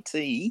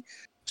TCT.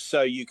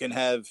 So you can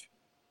have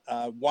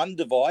one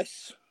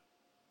device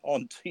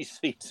on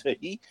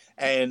TCT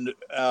and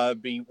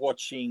be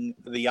watching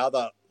the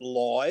other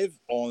live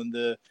on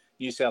the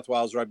New South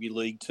Wales Rugby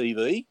League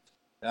TV.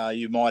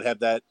 You might have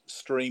that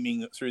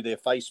streaming through their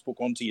Facebook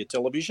onto your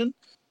television,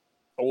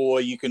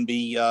 or you can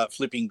be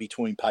flipping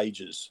between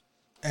pages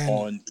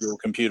on your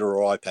computer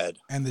or iPad.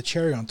 And the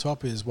cherry on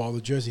top is, while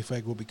the Jersey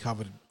Flegg will be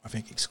covered, I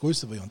think,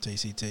 exclusively on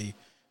TCT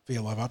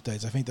via live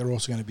updates, I think they're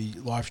also going to be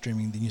live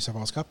streaming the New South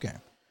Wales Cup game.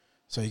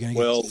 So you're going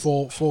to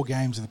get four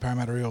games of the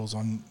Parramatta Eels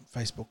on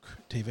Facebook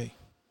TV.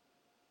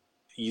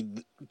 You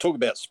talk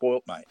about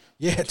spoilt, mate.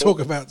 Yeah, talk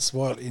about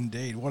spoilt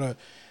indeed.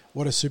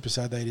 What a super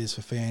sad day it is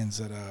for fans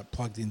that are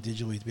plugged in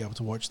digitally to be able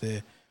to watch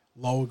their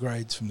lower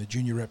grades from the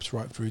junior reps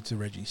right through to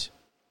Reggies.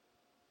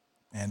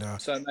 And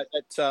so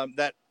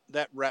mate,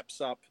 that wraps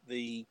up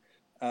the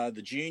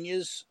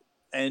juniors.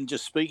 And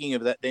just speaking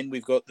of that, then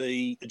we've got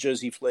the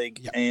Jersey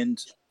Flegg and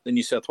the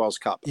New South Wales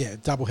Cup. Yeah,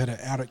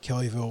 doubleheader out at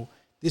Kellyville.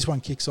 This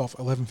one kicks off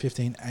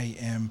 11:15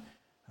 a.m.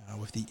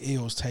 With the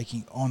Eels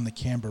taking on the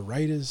Canberra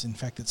Raiders. In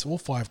fact, it's all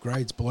 5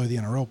 grades below the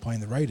NRL playing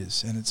the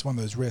Raiders, and it's one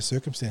of those rare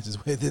circumstances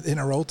where the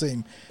NRL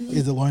team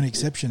is the lone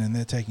exception, and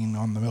they're taking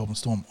on the Melbourne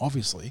Storm,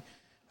 obviously.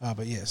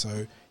 But yeah,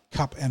 so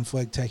Cup and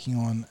Flegg taking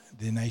on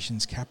the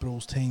nation's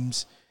Capitals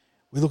teams.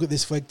 We look at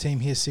this Flegg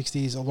team here,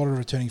 60s, a lot of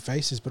returning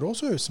faces, but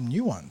also some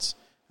new ones.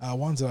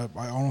 Ones that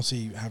I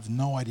honestly have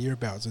no idea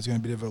about, so it's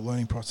going to be a bit of a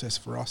learning process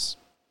for us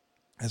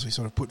as we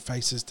sort of put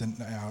faces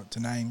to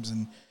names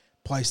and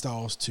play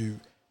styles to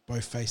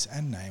both face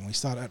and name. We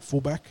start at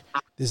fullback.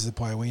 This is a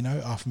player we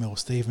know, Arthur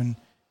Miller-Stephen.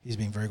 He's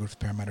been very good for the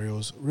Parramatta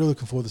Eels. Really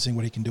looking forward to seeing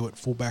what he can do at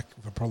fullback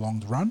with a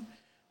prolonged run.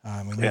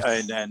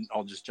 And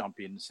I'll just jump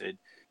in and said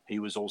he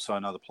was also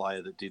another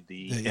player that did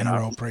the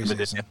NRL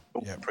preseason.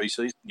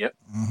 Preseason, yep.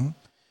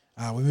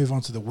 Mm-hmm. We move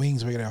on to the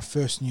wings. We get our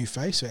first new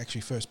face, so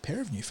actually first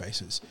pair of new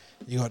faces.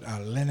 You got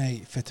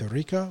Lene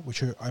Federica,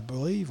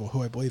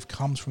 who I believe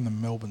comes from the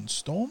Melbourne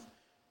Storm.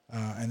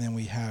 And then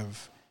we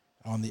have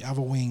on the other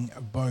wing,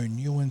 Bo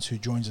Newlands, who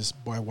joins us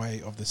by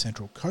way of the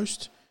Central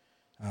Coast.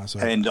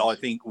 And I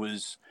think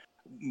was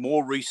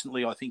more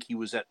recently, I think he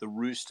was at the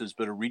Roosters,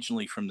 but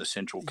originally from the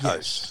Central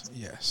Coast.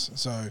 Yes.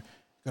 So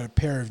got a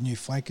pair of new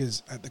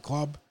flankers at the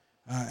club,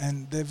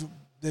 and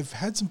they've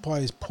had some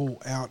players pull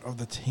out of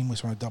the team. We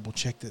just want to double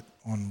check it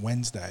on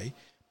Wednesday.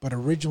 But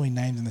originally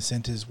named in the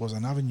centres was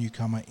another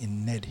newcomer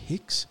in Ned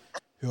Hicks,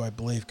 who I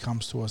believe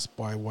comes to us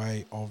by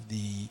way of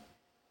the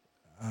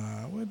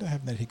where did I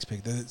have Ned Hicks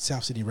pick? The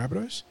South Sydney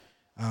Rabbitohs.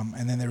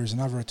 And then there is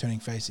another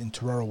returning face in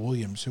Terrell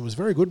Williams, who was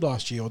very good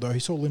last year, although he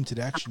saw limited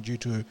action due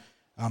to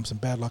some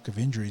bad luck of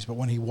injuries. But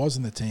when he was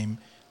in the team,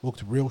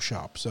 looked real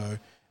sharp. So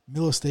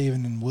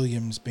Miller-Stephen and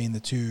Williams being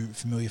the two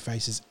familiar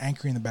faces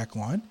anchoring the back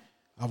line.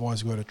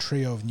 Otherwise, we've got a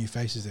trio of new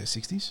faces there,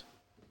 60s.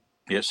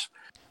 Yes.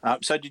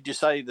 So did you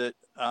say that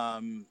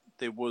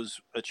there was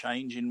a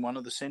change in one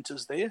of the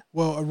centres there?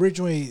 Well,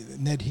 originally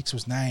Ned Hicks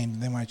was named,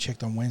 and then when I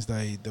checked on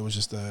Wednesday, there was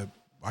just a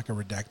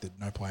redacted,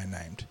 no player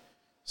named.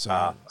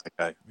 So,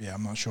 okay. Yeah,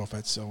 I'm not sure if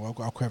that's... So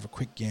I'll have a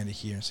quick gander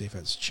here and see if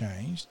that's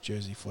changed.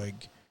 Jersey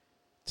Flegg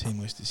team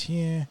list is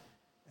here.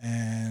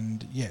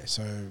 And, yeah,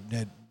 so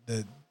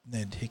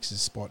Ned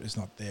Hicks's spot is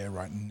not there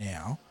right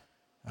now,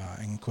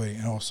 and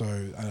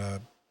also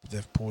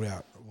they've pulled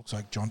out, it looks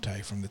like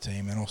Jonte from the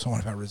team, and also one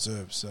of our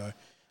reserves. So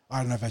I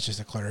don't know if that's just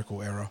a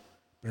clerical error,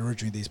 but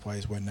originally these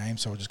players were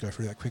named, so I'll just go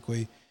through that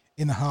quickly.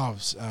 In the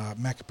halves,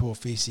 Makapua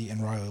Fisi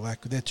and Riley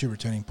Lack, they're two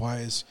returning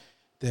players.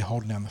 They're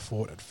holding down the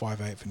fort at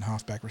 5'8" and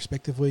halfback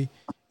respectively.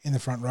 In the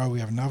front row, we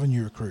have another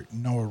new recruit,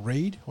 Noah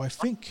Reid, who I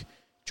think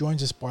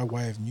joins us by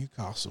way of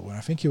Newcastle. And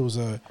I think he was,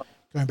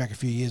 going back a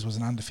few years, was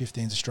an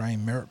under-15s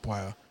Australian merit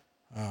player.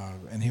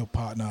 And he'll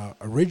partner,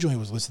 originally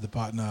was listed to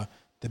partner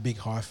the big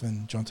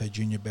hyphen, Jonte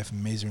Jr.,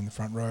 Bethan Meza in the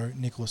front row,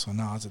 Nicholas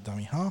Lenars at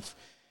dummy half.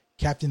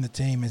 Captain the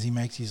team as he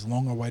makes his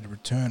long-awaited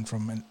return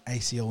from an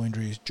ACL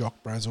injury is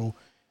Jock Brazel,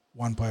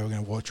 one player we're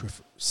going to watch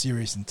with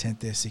serious intent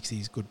there,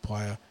 60s, good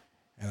player,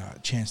 and a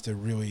chance to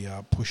really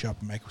push up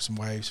and make some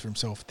waves for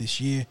himself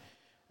this year.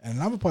 And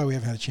another player we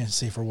haven't had a chance to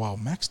see for a while,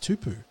 Max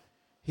Tupu.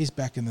 He's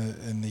back in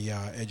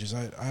the edges.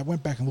 I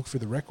went back and looked through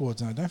the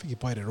records, and I don't think he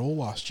played at all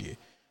last year.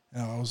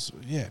 And I was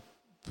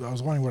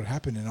wondering what had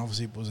happened, and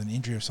obviously it was an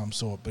injury of some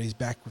sort, but he's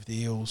back with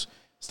the Eels,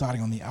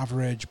 starting on the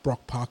other edge.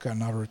 Brock Parker,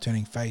 another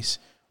returning face,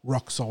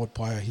 rock-solid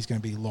player. He's going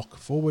to be lock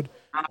forward.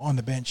 On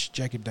the bench,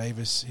 Jacob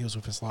Davis, he was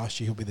with us last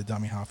year. He'll be the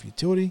dummy half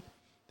utility.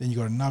 Then you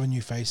got another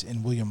new face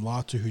in William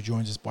Latu, who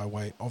joins us by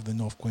way of the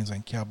North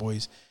Queensland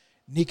Cowboys.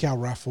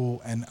 Nikau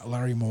Raffle and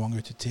Larry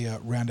Mowango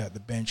Tutia round out the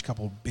bench.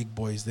 Couple of big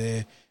boys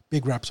there.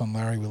 Big raps on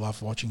Larry. We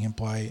love watching him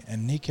play.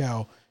 And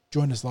Nikau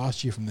joined us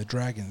last year from the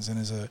Dragons and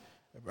is a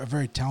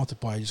very talented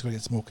player. You just got to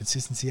get some more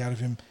consistency out of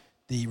him.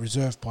 The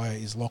reserve player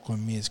is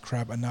Lachlan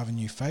Mears-Crabb, another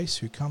new face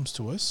who comes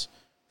to us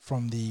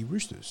from the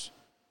Roosters.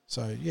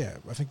 So, yeah,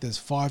 I think there's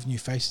 5 new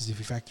faces if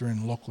you factor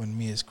in Lachlan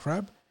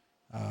Mears-Crabb.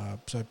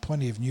 So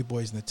plenty of new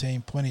boys in the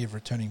team, plenty of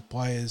returning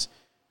players,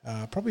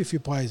 probably a few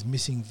players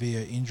missing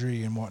via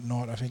injury and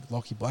whatnot. I think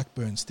Lockie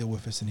Blackburn's still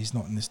with us and he's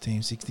not in this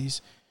team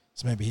 60s,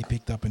 so maybe he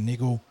picked up a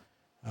niggle.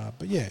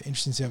 But yeah,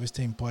 interesting to see how his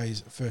team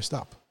plays first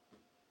up.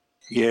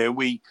 Yeah,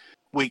 we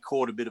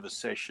caught a bit of a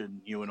session,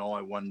 you and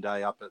I, one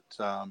day up at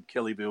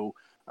Kellyville.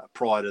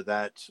 Prior to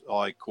that,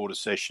 I caught a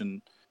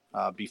session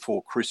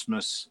before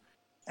Christmas,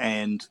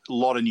 and a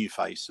lot of new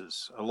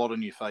faces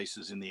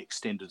in the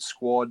extended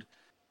squad.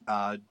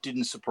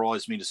 Didn't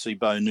surprise me to see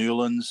Bo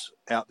Newlands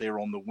out there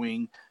on the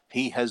wing.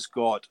 He has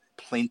got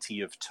plenty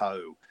of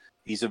toe.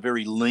 He's a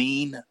very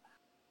lean,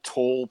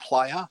 tall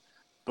player,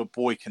 but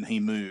boy, can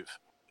he move.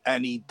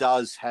 And he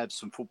does have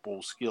some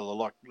football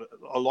skill.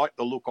 I like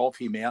the look of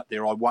him out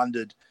there. I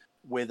wondered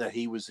whether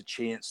he was a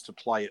chance to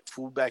play at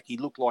fullback. He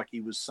looked like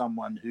he was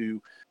someone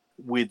who,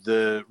 with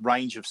the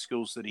range of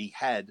skills that he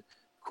had,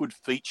 could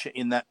feature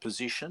in that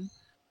position.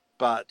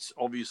 But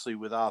obviously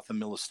with Arthur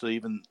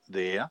Miller-Stephen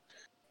there,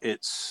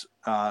 it's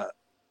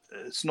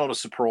not a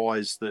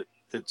surprise that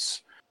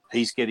it's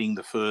he's getting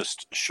the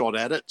first shot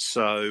at it.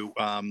 So,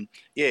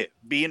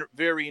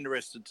 very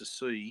interested to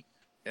see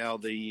how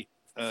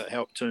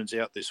how it turns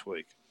out this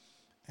week.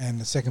 And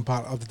the second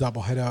part of the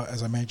doubleheader,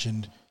 as I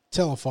mentioned,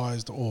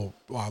 televised or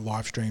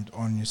live streamed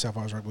on New South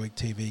Wales Rugby League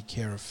TV,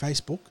 care of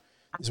Facebook.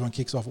 This one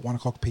kicks off at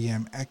 1:00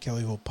 p.m. at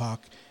Kellyville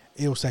Park.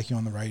 Eels taking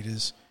on the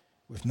Raiders,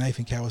 with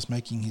Nathan Callis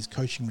making his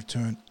coaching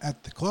return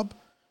at the club.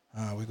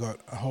 We've got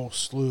a whole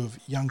slew of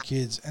young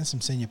kids and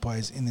some senior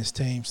players in this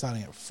team,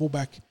 starting at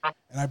fullback.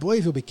 And I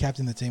believe he'll be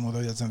captain of the team, although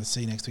he doesn't have a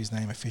C next to his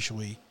name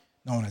officially.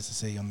 No one has a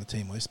C on the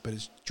team list, but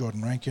it's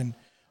Jordan Rankin.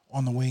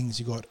 On the wings,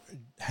 you've got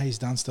Hayes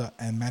Dunster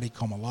and Matty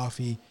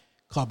Komalafi.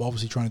 Club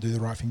obviously trying to do the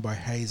right thing by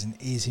Hayes and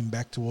ease him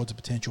back towards a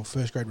potential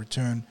first-grade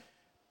return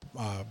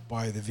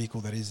by the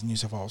vehicle that is the New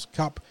South Wales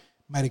Cup.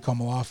 Matty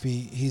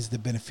Komalafi, he's the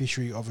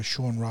beneficiary of a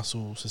Sean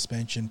Russell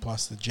suspension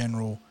plus the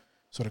general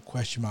sort of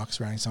question marks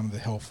surrounding some of the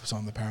health of some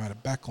of the Parramatta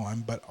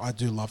backline, but I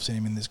do love seeing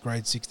him in this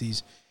grade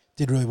 60s.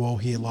 Did really well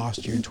here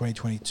last year in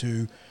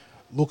 2022.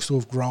 Looks to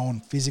have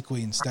grown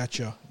physically in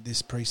stature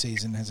this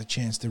preseason, has a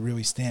chance to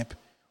really stamp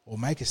or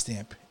make a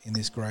stamp in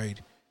this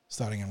grade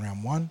starting in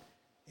round 1.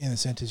 In the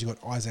centres, you've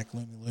got Isaac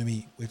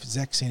Lumi with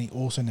Zach Seni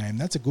also named.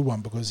 That's a good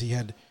one because he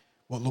had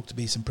what looked to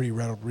be some pretty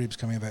rattled ribs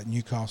coming out of that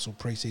Newcastle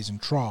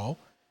preseason trial.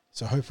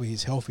 So hopefully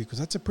he's healthy because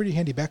that's a pretty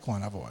handy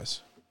backline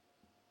otherwise.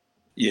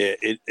 Yeah,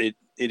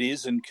 it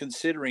is. And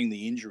considering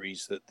the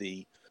injuries that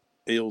the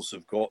Eels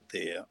have got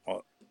there,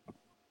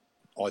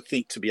 I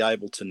think to be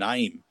able to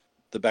name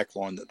the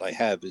backline that they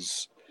have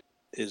is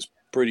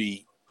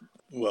pretty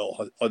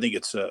well. I think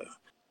it's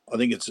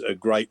a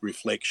great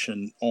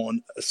reflection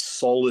on a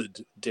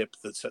solid depth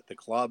that's at the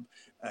club.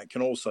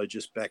 Can also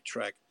just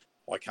backtrack.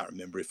 I can't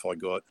remember if I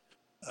got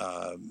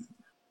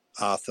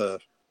Arthur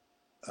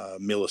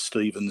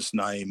Miller-Stevens'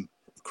 name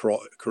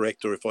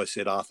correct or if I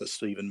said Arthur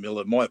Stephen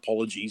Miller. My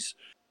apologies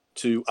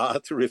to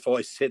Arthur if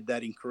I said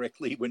that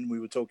incorrectly when we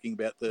were talking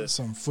about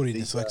some footy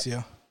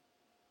dyslexia.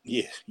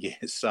 Yeah.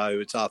 So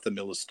it's Arthur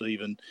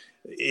Miller-Stephen.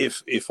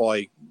 If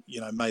I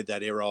made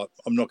that error,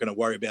 I'm not going to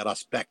worry about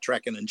us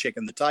backtracking and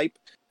checking the tape.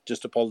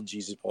 Just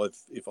apologies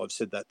if I've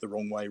said that the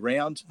wrong way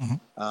round.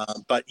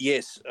 Mm-hmm. But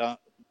yes,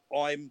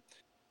 I'm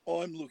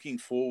looking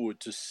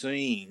forward to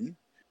seeing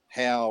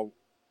how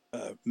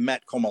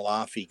Matt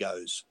Komalafi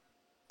goes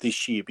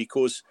this year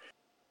because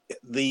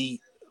the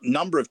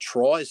number of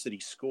tries that he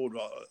scored,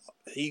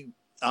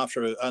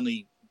 after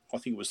only I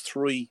think it was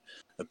 3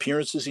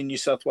 appearances in New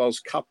South Wales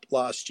Cup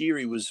last year,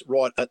 he was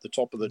right at the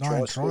top of the 9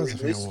 try tries, I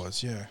think it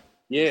was, yeah.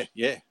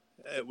 Yeah.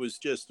 It was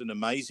just an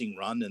amazing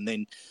run. And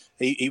then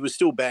he was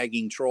still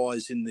bagging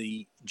tries in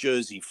the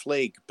Jersey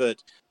Flegg,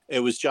 but it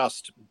was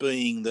just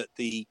being that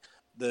the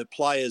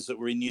players that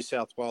were in New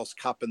South Wales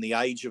Cup and the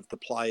age of the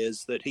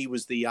players, that he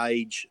was the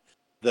age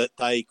that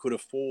they could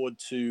afford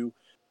to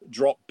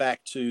drop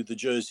back to the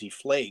Jersey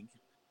Flegg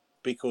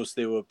because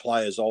there were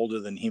players older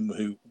than him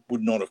who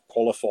would not have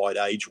qualified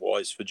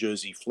age-wise for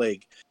Jersey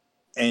Flegg.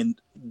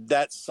 And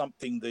that's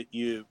something that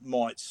you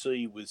might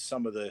see with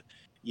some of the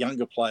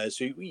younger players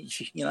who,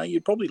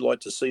 you'd probably like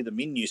to see them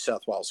in New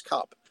South Wales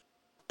Cup,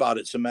 but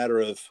it's a matter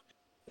of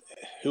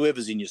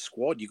whoever's in your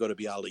squad, you've got to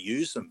be able to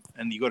use them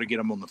and you've got to get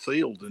them on the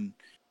field. And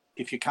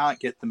if you can't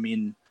get them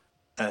in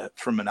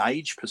from an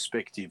age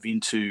perspective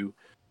into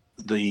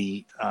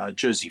the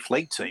Jersey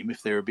Flegg team,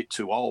 if they're a bit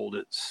too old,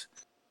 it's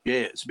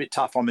a bit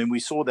tough. I mean, we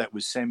saw that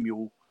with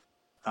Samuel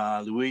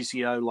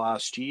Luizio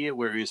last year,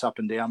 where he was up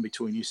and down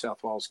between New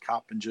South Wales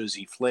Cup and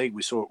Jersey Flegg.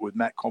 We saw it with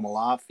Matt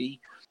Komalafi.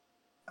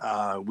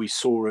 We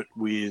saw it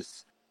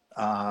with,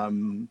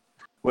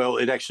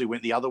 it actually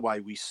went the other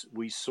way.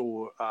 We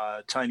saw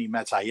Tony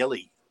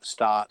Mattaelli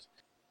start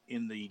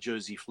in the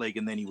Jersey Flegg,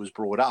 and then he was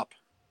brought up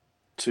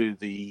to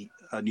the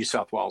New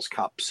South Wales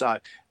Cup. So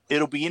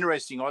it'll be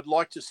interesting. I'd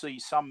like to see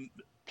some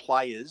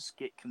players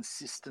get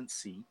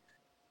consistency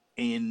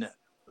in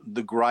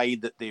the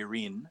grade that they're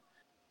in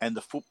and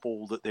the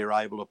football that they're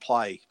able to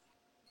play.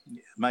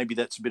 Maybe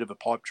that's a bit of a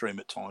pipe dream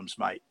at times,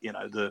 mate.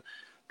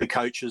 The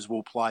coaches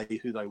will play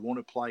who they want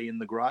to play in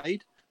the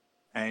grade,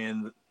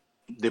 and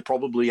they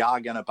probably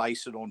are going to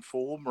base it on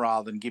form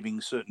rather than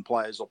giving certain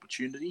players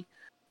opportunity.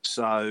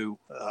 So,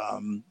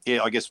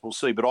 I guess we'll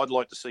see. But I'd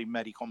like to see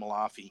Matty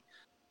Komalafi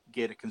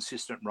get a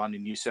consistent run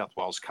in New South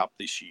Wales Cup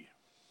this year.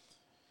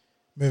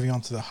 Moving on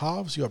to the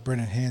halves, you've got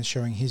Brendan Hands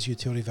showing his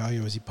utility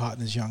value as he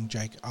partners young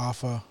Jake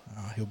Arthur.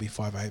 He'll be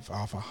 5'8"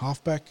 Arthur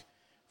halfback.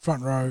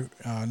 Front row,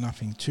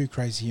 nothing too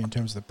crazy here in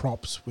terms of the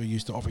props. We're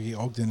used to Offagy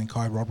Ogden and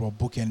Kai Rodwell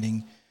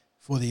bookending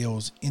for the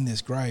Eels in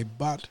this grade,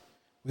 but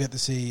we get to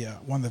see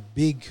one of the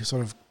big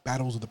sort of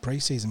battles of the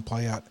preseason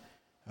play out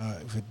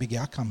with a big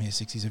outcome here,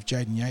 60s, of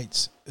Jaden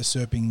Yates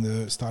usurping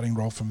the starting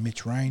role from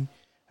Mitch Rain.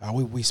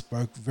 We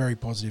spoke very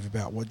positive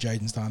about what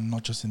Jaden's done,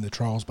 not just in the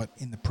trials, but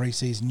in the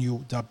preseason.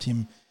 You dubbed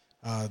him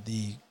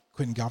the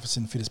Quentin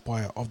Gufferson fittest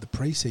player of the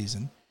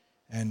preseason,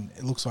 and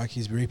it looks like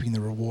he's reaping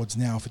the rewards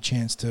now for a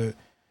chance to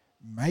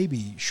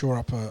maybe shore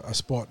up a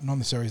spot, not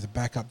necessarily as the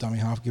backup dummy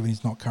half, given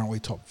he's not currently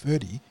top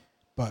 30,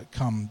 but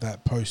come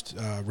that post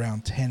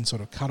round 10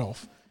 sort of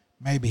cutoff,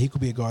 maybe he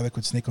could be a guy that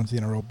could sneak onto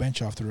the NRL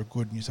bench after a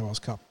good New South Wales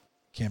Cup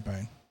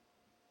campaign.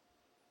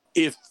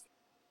 If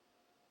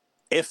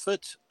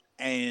effort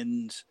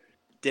and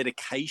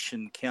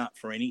dedication count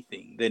for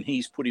anything, then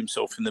he's put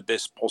himself in the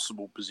best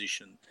possible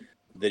position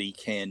that he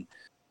can.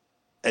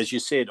 As you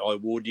said, I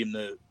award him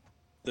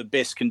the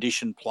best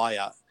conditioned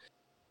player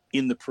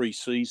in the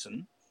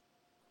pre-season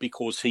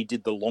because he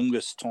did the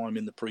longest time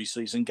in the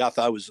pre-season.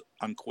 Gutho was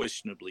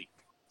unquestionably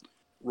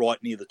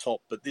right near the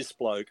top, but this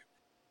bloke,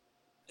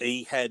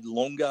 he had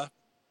longer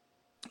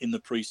in the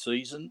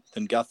pre-season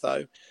than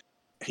Gutho.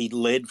 He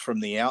led from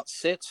the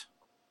outset,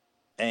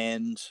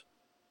 and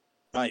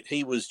mate,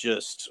 he was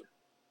just...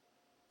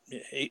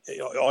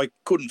 I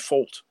couldn't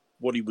fault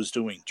what he was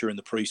doing during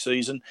the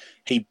pre-season.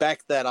 He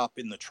backed that up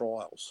in the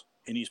trials,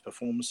 in his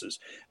performances.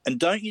 And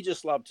don't you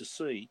just love to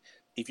see,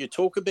 if you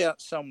talk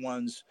about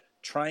someone's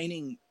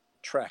training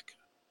track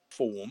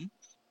form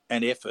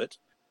and effort,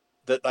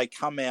 that they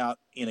come out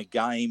in a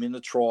game, in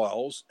the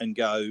trials, and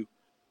go,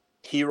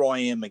 here I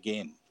am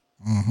again.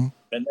 Mm-hmm.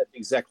 And that's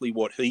exactly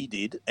what he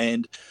did.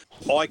 And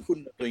I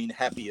couldn't have been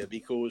happier,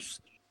 because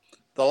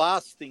the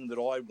last thing that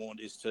I want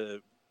is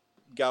to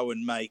go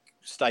and make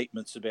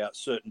statements about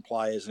certain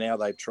players and how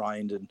they've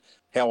trained and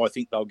how I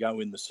think they'll go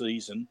in the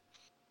season.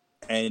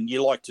 And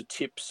you like to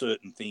tip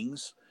certain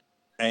things,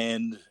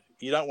 and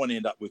you don't want to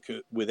end up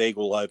with egg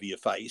all over your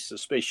face,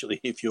 especially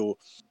if you're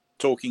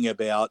talking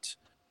about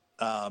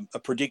a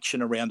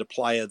prediction around a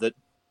player that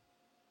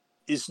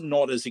is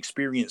not as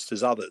experienced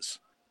as others.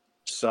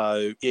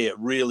 So, yeah,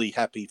 really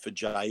happy for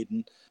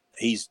Jayden.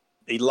 He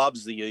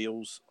loves the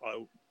Eels.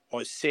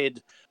 I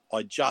said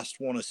I just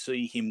want to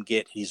see him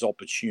get his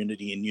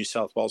opportunity in New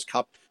South Wales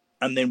Cup.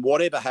 And then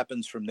whatever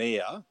happens from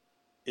there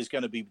is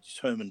going to be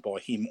determined by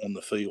him on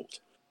the field.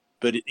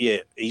 But, yeah,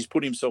 he's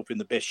put himself in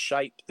the best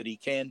shape that he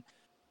can,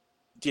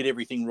 did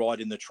everything right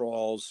in the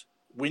trials,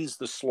 wins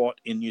the slot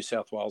in New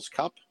South Wales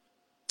Cup.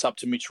 It's up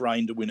to Mitch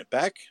Rain to win it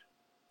back.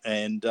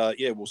 And,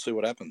 yeah, we'll see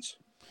what happens.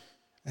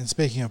 And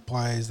speaking of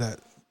players that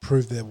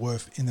proved their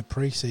worth in the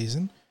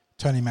pre-season,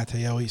 Tony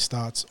Mattielli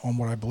starts on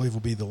what I believe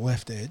will be the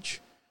left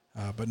edge.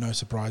 But no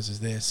surprises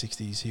there,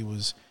 60s. He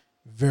was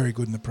very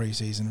good in the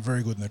preseason,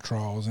 very good in the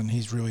trials, and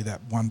he's really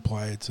that one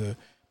player to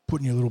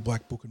put in your little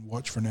black book and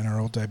watch for an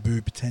NRL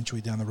debut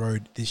potentially down the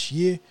road this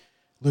year.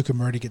 Luca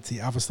Moretti gets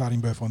the other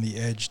starting berth on the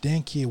edge.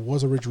 Dan Keir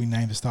was originally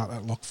named to start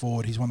at lock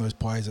forward. He's one of those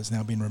players that's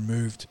now been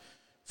removed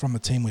from the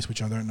team list,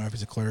 which I don't know if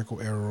it's a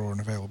clerical error or an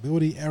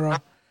availability error.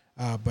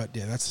 But,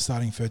 yeah, that's the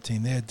starting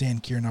 13 there. Dan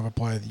Keir, another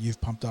player that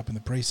you've pumped up in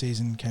the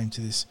preseason, came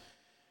to this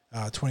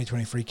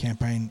 2023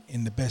 campaign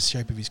in the best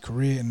shape of his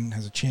career and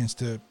has a chance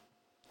to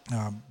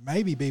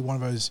maybe be one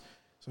of those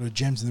sort of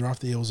gems in the rough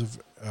the Eels have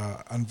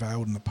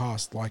unveiled in the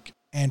past, like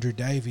Andrew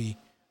Davey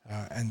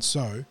and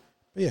so.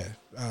 But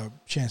yeah,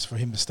 chance for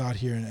him to start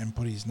here and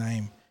put his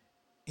name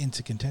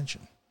into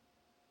contention.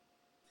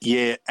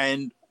 Yeah,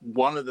 and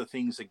one of the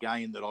things,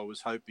 again, that I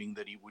was hoping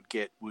that he would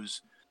get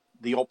was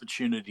the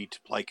opportunity to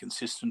play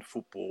consistent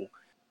football.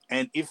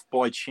 And if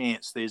by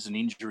chance there's an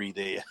injury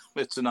there,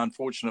 it's an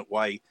unfortunate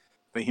way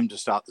for him to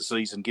start the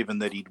season, given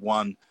that he'd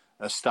won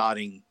a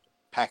starting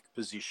pack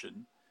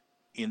position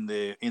in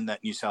that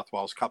New South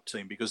Wales Cup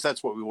team, because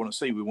that's what we want to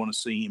see. We want to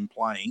see him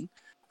playing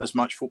as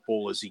much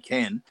football as he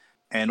can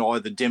and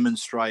either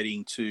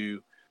demonstrating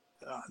to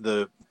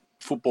the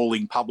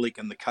footballing public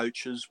and the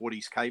coaches what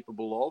he's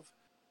capable of.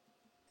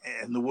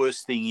 And the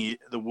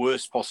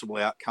worst possible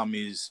outcome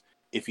is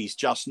if he's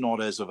just not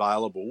as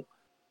available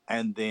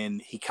and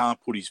then he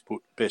can't put his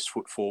best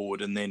foot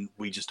forward, and then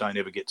we just don't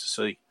ever get to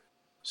see.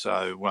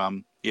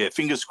 So, yeah,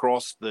 fingers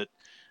crossed that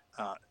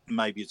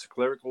maybe it's a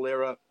clerical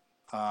error,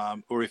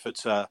 or if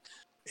it's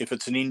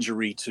an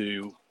injury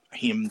to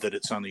him, that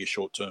it's only a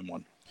short-term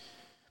one.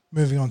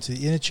 Moving on to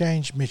the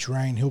interchange, Mitch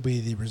Rain, he'll be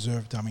the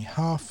reserve dummy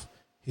half.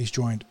 He's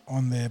joined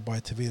on there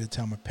by Tavita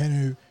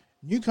Taumapenu,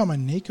 newcomer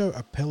Nico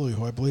Apelu,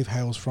 who I believe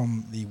hails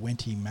from the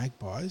Wenty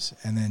Magpies,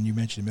 and then you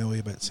mentioned him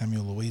earlier, but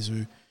Samuel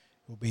Luizu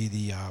will be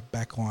the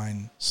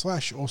backline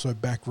 / also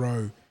back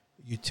row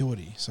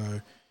utility.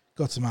 So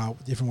got some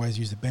different ways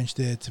to use the bench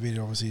there. Tavita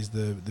obviously is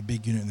the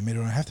big unit in the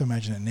middle, and I have to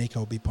imagine that Nico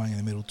will be playing in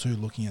the middle too,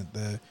 looking at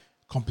the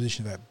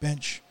composition of that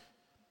bench.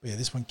 But yeah,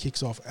 this one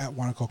kicks off at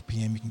 1 o'clock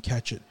p.m. You can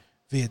catch it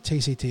via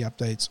TCT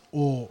updates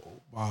or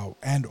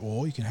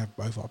you can have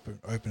both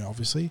open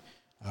obviously,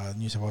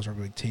 New South Wales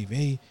Rugby League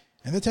TV.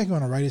 And they're taking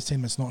on a Raiders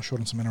team that's not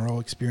short on some NRL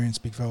experience.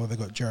 Big fella, they've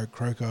got Jared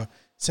Croker,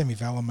 Semi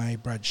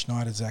Valame, Brad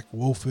Schneider, Zach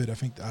Wolford. I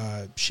think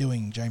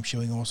James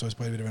Schilling also has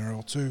played a bit of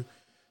NRL too.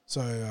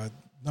 So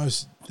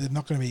they're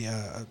not going to be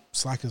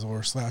slackers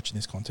or a slouch in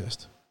this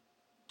contest.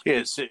 Yeah,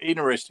 it's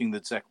interesting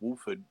that Zach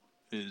Wolford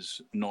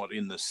is not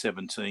in the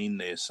 17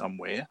 there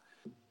somewhere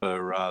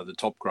for the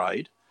top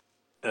grade.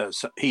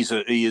 So he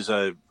is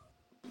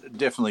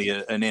definitely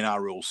an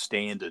NRL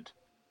standard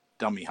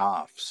dummy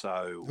half.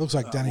 So it looks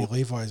like Danny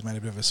Levi has made a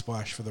bit of a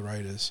splash for the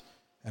Raiders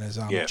and has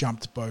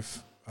jumped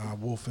both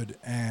Wolford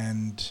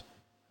and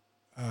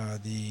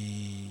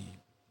the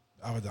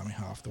other dummy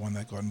half, the one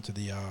that got into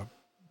the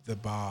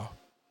bar,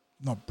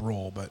 not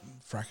brawl but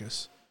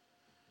fracas.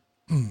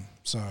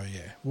 So,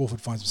 yeah,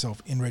 Wolford finds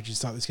himself in Reggie to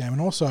start this game.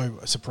 And also,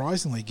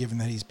 surprisingly, given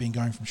that he's been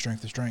going from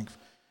strength to strength,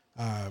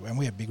 and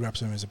we have big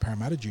raps on him as a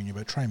Parramatta junior,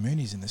 but Trey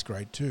Mooney's in this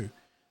grade too.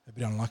 A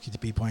bit unlucky to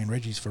be playing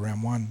Reggie's for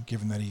round one,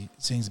 given that he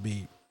seems to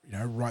be,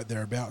 right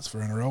thereabouts for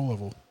NRL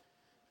level.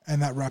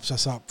 And that wraps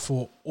us up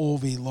for all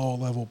the lower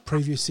level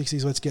previous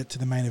 60s. Let's get to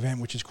the main event,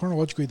 which is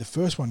chronologically the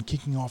first one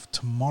kicking off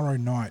tomorrow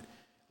night,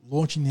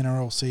 launching the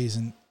NRL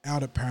season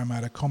out at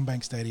Parramatta,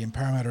 CommBank Stadium.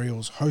 Parramatta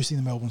Eels hosting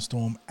the Melbourne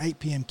Storm, 8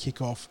 p.m.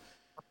 kickoff.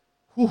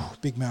 Whew,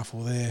 big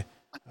mouthful there.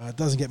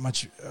 Doesn't get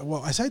much,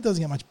 I say it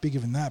doesn't get much bigger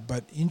than that,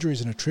 but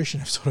injuries and attrition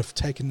have sort of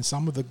taken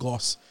some of the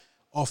gloss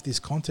off this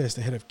contest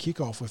ahead of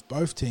kickoff, with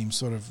both teams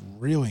sort of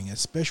reeling,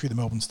 especially the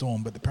Melbourne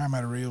Storm, but the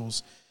Parramatta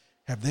Eels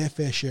have their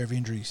fair share of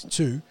injuries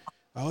too.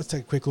 Let's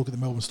take a quick look at the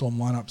Melbourne Storm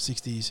lineup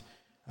 60s,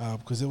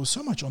 because there was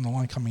so much on the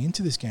line coming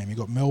into this game. You've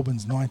got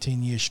Melbourne's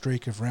 19-year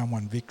streak of round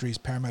one victories,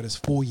 Parramatta's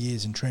 4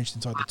 years entrenched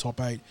inside the top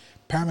 8,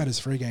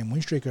 Parramatta's 3-game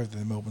win streak over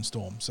the Melbourne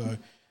Storm.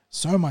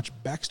 So much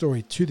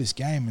backstory to this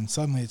game, and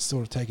suddenly it's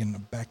sort of taken a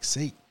back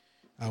seat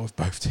with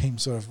both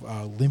teams sort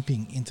of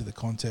limping into the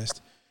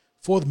contest.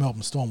 For the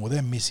Melbourne Storm, well,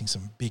 they're missing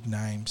some big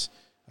names.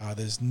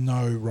 There's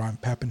no Ryan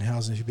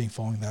Pappenhausen. If you've been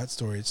following that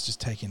story, it's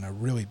just taking a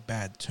really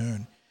bad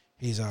turn.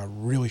 He's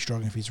really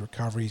struggling with his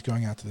recovery. He's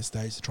going out to the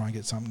States to try and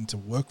get something to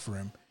work for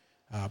him.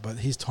 But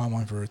his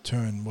timeline for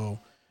return,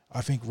 well,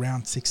 I think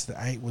round 6 to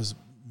 8 was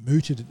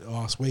mooted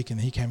last week,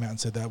 and he came out and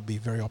said that would be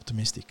very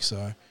optimistic.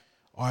 So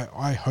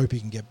I hope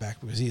he can get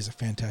back, because he is a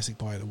fantastic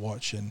player to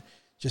watch, and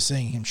just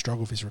seeing him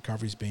struggle with his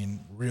recovery has been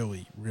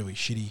really, really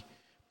shitty.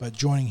 But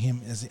joining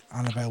him as the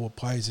unavailable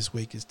players this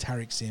week is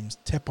Tariq Sims,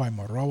 Tepai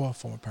Moroa,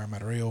 former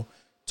Parramatta Eel,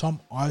 Tom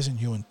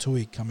Eisenhuth and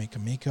Tui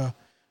Kamika,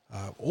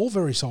 all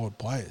very solid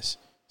players.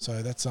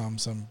 So that's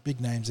some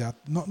big names out,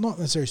 not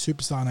necessarily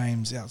superstar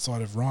names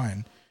outside of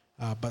Ryan,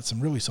 but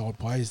some really solid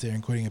players there,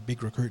 including a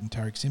big recruit in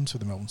Tariq Sims for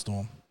the Melbourne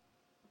Storm.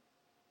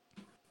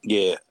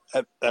 Yeah,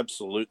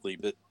 absolutely.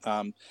 But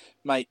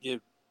mate,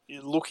 you're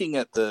looking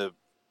at the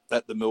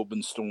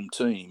Melbourne Storm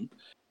team.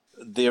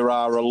 There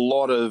are a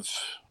lot of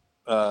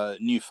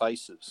new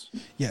faces.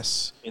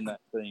 Yes, in that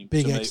team,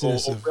 big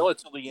exodus or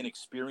relatively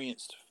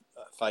inexperienced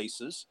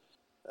faces.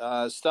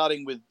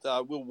 Starting with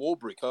Will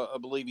Warbrick, I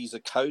believe he's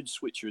a code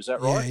switcher. Is that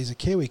right? Yeah, he's a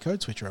Kiwi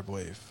code switcher, I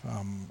believe.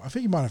 I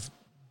think he might have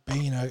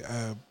been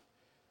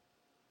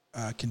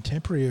a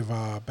contemporary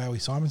of Bailey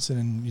Simonson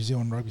in New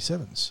Zealand Rugby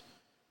Sevens,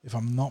 if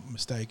I'm not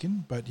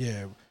mistaken. But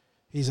yeah,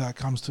 he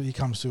comes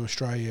to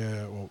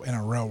Australia, or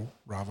NRL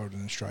rather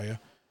than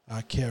Australia,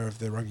 care of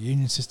the rugby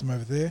union system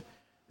over there,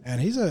 and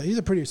he's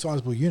a pretty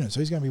sizable unit. So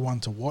he's going to be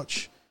one to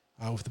watch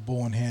with the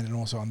ball in hand and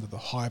also under the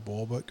high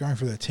ball. But going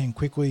through their team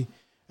quickly.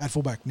 At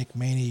fullback, Nick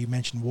Meaney, you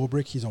mentioned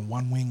Warbrick. He's on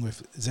one wing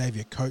with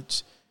Xavier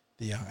Coates,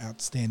 the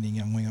outstanding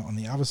young winger, on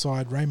the other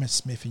side. Ramus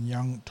Smith and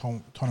young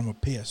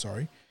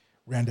Tonamapia,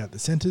 round out the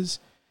centres.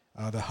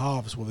 The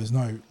halves, well, there's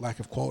no lack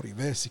of quality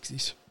there,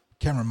 60s.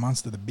 Cameron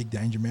Munster, the big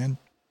danger man,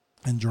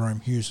 and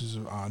Jerome Hughes is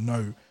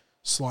no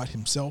slight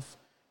himself.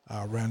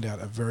 Round out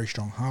a very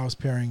strong halves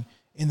pairing.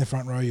 In the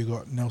front row, you've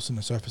got Nelson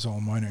Asofa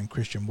Solomona and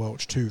Christian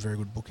Welch, two very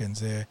good bookends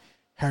there.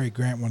 Harry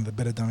Grant, one of the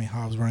better dummy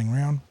halves running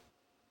around.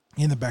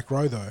 In the back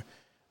row, though,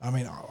 I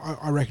mean,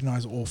 I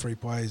recognise all three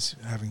players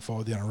having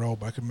followed the NRL,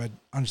 but I could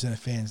understand if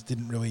fans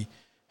didn't really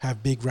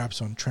have big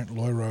raps on Trent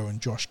Loiero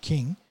and Josh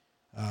King,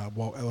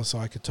 while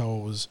LSI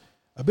Katoa was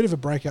a bit of a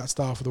breakout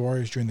star for the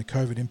Warriors during the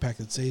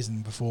COVID-impacted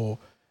season before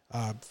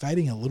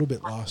fading a little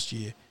bit last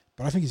year.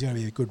 But I think he's going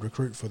to be a good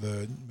recruit for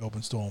the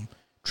Melbourne Storm.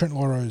 Trent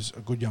Loiero's a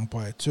good young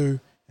player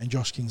too, and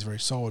Josh King's very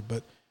solid,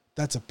 but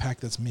that's a pack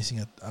that's missing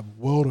a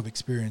world of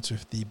experience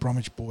with the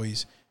Bromwich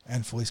boys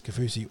and Felice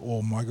Kafusi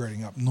all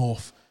migrating up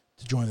north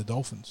to join the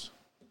Dolphins.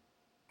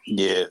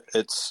 Yeah,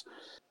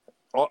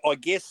 I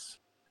guess,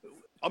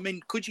 I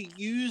mean, could you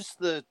use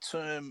the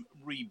term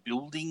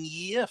rebuilding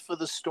year for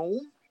the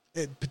Storm?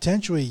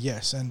 Potentially,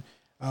 yes. And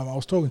I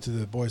was talking to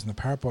the boys in the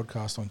Para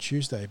podcast on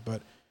Tuesday,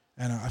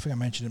 and I think I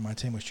mentioned it in my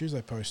Team West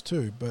Tuesday post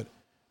too, but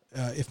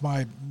if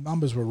my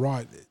numbers were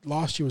right,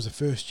 last year was the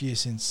first year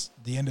since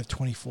the end of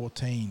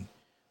 2014,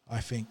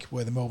 I think,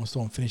 where the Melbourne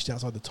Storm finished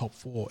outside the top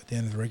 4 at the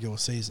end of the regular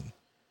season.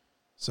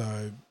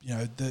 So,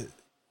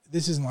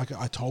 this isn't like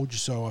I told you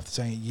so after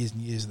saying it years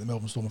and years that the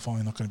Melbourne Storm are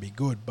finally not going to be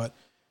good, but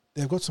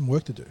they've got some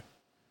work to do.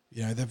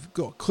 They've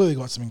clearly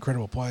got some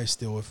incredible players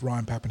still. If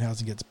Ryan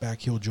Pappenhausen gets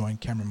back, he'll join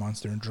Cameron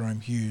Munster and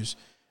Jerome Hughes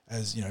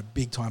as,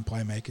 big-time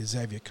playmakers.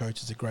 Xavier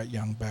Coates is a great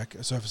young back.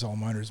 Asofa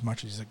Solomona, as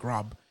much as he's a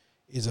grub,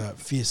 is a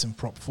fearsome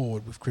prop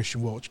forward, with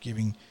Christian Welch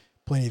giving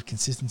plenty of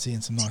consistency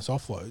and some nice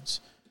offloads.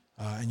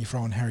 And you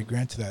throw in Harry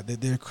Grant to that.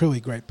 They're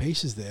clearly great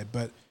pieces there,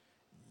 but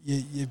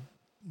you're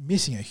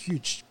missing a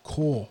huge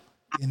core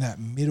in that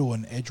middle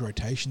and edge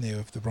rotation there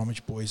with the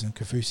Bromwich boys and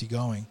Kafusi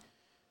going.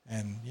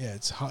 And, yeah,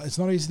 it's hard, it's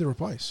not easy to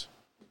replace.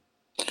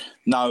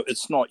 No,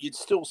 it's not. You'd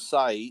still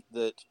say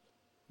that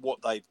what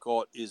they've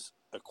got is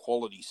a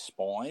quality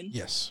spine.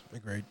 Yes,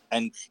 agreed.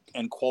 And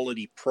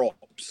quality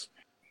props.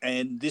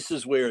 And this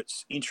is where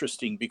it's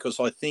interesting, because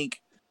I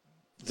think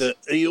the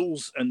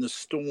Eels and the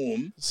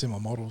Storm...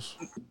 Similar models.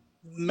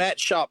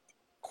 match up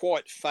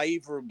quite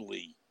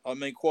favourably. I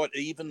mean, quite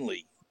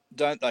evenly,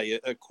 don't they?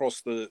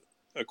 Across the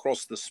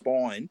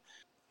spine.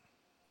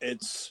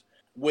 It's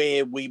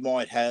where we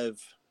might have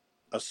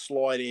a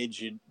slight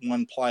edge in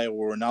one player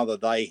or another.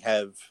 They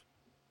have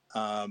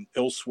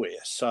elsewhere.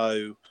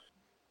 So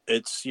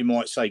it's, you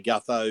might say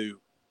Gutho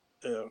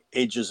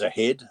edges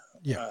ahead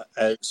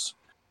as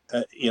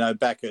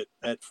back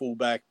at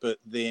fullback, but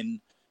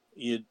then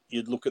you'd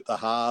look at the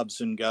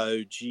halves and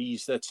go,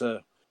 geez, that's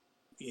a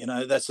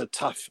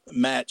tough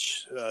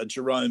match.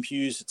 Jerome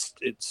Hughes,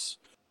 it's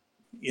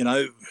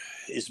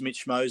is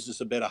Mitch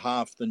Moses a better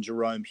half than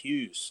Jerome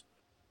Hughes?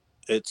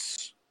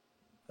 It's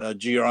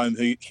Jerome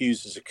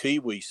Hughes is a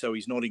Kiwi, so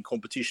he's not in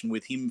competition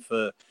with him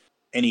for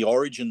any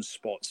origin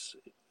spots.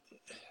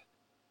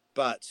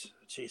 But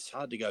it's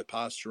hard to go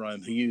past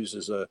Jerome Hughes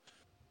as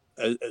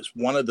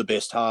one of the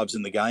best halves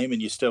in the game,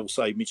 and you still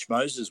say Mitch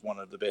Moses is one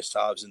of the best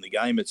halves in the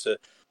game. It's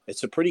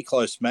a pretty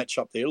close match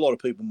up there. A lot of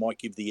people might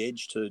give the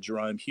edge to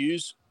Jerome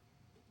Hughes.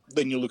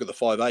 Then you look at the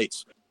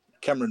 5'8",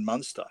 Cameron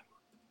Munster.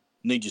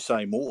 Need you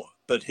say more?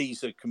 But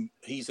he's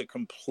a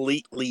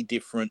completely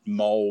different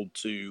mould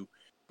to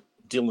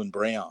Dylan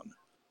Brown,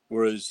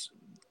 whereas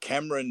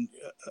Cameron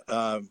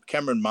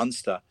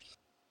Munster,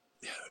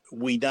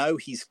 we know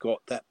he's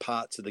got that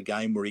part to the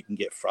game where he can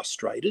get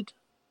frustrated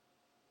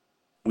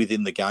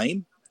within the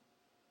game.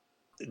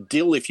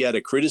 Dill, if you had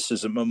a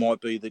criticism, it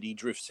might be that he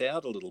drifts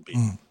out a little bit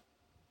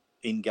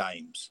in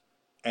games,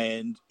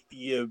 and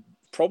you're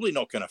probably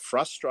not going to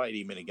frustrate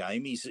him in a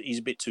game. He's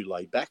a bit too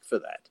laid back for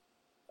that.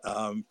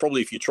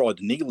 Probably if you tried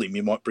to niggle him,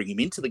 you might bring him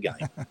into the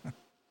game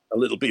a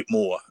little bit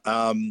more.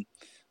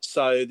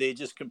 So they're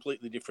just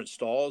completely different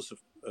styles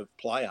of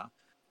player.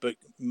 But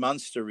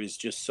Munster is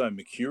just so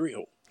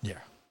mercurial. Yeah.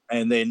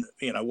 And then,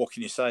 what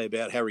can you say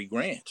about Harry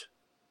Grant?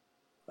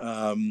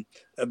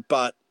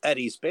 But at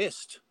his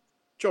best,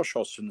 Josh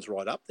Hodgson's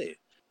right up there.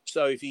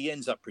 So if he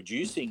ends up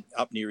producing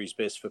up near his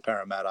best for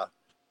Parramatta,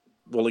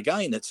 well,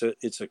 again,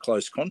 it's a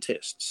close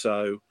contest.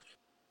 So,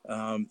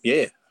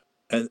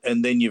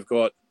 And then you've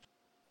got,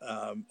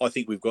 I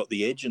think we've got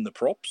the edge in the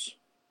props.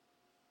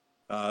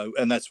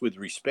 And that's with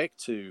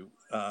respect to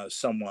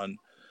someone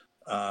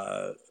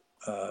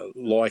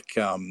like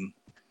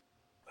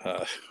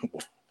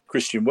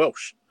Christian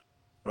Welch,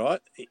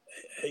 right?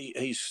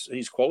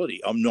 He's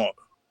quality. I'm not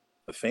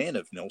a fan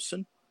of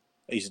Nelson.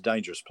 He's a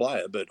dangerous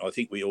player, but I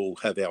think we all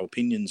have our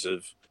opinions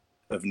of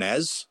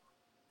Naz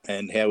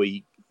and how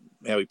he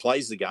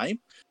plays the game.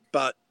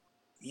 But,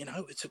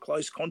 it's a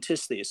close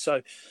contest there.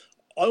 So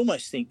I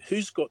almost think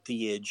who's got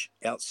the edge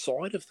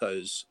outside of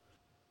those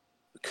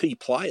key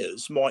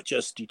players might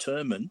just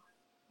determine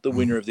the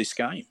winner of this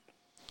game.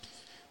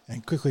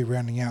 And quickly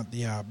rounding out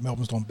the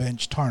Melbourne Storm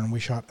bench, Tyron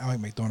Wishart,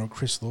 Alec McDonald,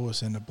 Chris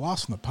Lewis, and a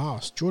blast from the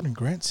past, Jordan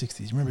Grant,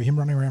 60s. Remember him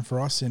running around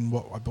for us in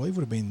what I believe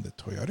would have been the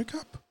Toyota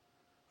Cup,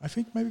 I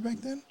think, maybe back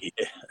then?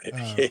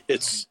 Yeah,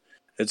 it's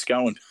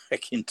going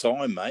back in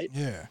time, mate.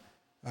 Yeah.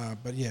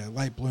 But yeah,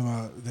 late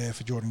bloomer there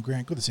for Jordan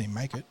Grant. Good to see him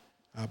make it.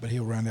 But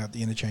he'll round out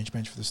the interchange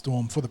bench for the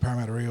Storm. For the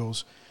Parramatta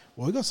Eels,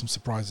 well, we got some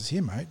surprises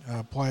here, mate.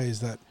 Players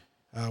that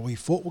we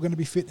thought were going to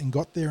be fit and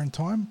got there in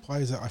time.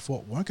 Players that I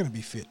thought weren't going to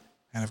be fit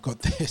and have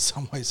got there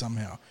some way,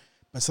 somehow.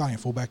 But starting at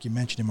fullback, you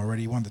mentioned him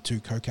already. One of the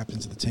two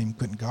co-captains of the team,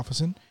 Quinton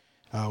Gufferson.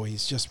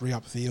 He's just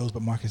re-upped the Eels,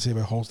 but Mike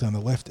Acebo holds down the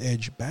left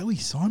edge. Bailey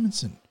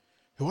Simonson,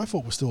 who I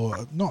thought was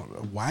still not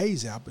a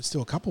ways out, but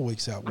still a couple of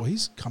weeks out. Well,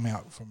 he's come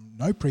out from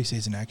no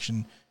preseason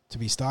action to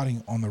be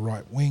starting on the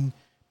right wing.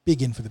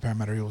 Big in for the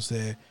Parramatta Eels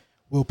there.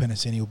 Will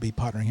Penasini will be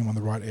partnering him on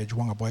the right edge.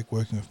 Wonga Blake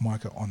working with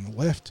Micah on the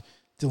left.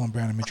 Dylan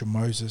Brown and Mitchell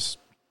Moses,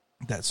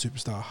 that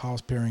superstar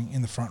halves pairing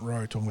in the front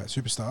row, talking about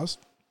superstars.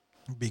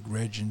 Big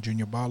Reg and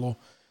Junior Barlow.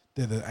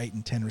 They're the 8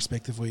 and 10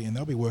 respectively, and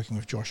they'll be working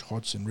with Josh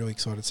Hodgson. Really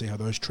excited to see how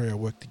those trio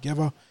work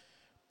together.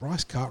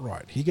 Bryce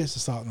Cartwright, he gets to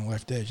start on the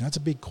left edge, and that's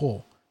a big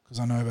call because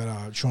I know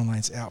that Sean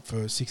Lane's out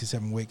for 6 or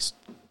 7 weeks,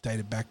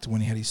 dated back to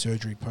when he had his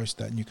surgery post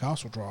that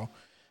Newcastle trial.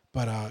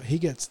 But he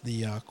gets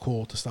the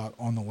call to start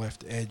on the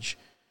left edge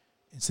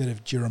instead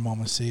of Jerome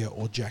Masia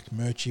or Jack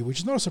Murchie, which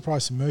is not a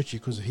surprise to Murchie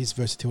because of his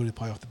versatility to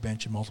play off the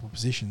bench in multiple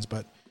positions.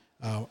 But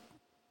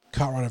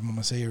Cartwright over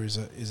Masia is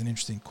an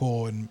interesting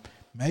call and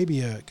maybe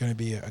going to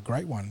be a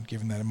great one,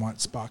 given that it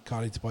might spark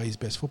Cardi to play his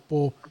best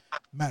football.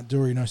 Matt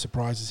Dury, no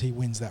surprises, he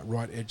wins that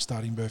right edge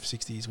starting berth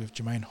 60s with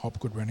Jermaine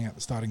Hopgood running out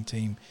the starting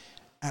team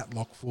at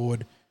lock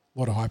forward. A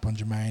lot of hype on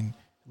Jermaine.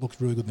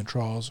 Looked really good in the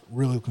trials.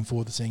 Really looking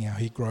forward to seeing how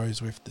he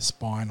grows with the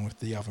spine and with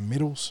the other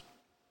middles.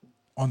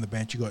 On the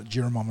bench, you got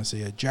Jerome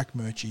Masia, Jack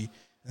Murchie,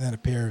 and then a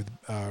pair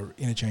of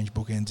interchange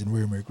bookends in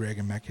Rumu Greg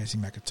and Makasi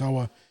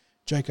Makatoa.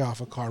 Jake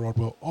Arthur, Kai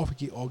Rodwell,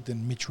 Ofiki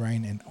Ogden, Mitch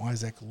Rain, and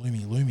Isaac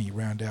Lumi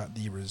round out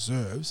the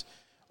reserves.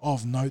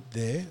 Of note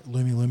there,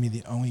 Lumi,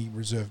 the only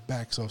reserve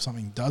back, so if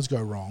something does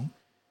go wrong,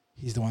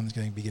 he's the one that's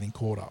going to be getting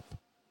caught up.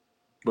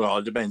 Well,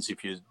 it depends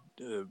if you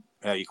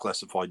how you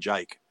classify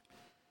Jake.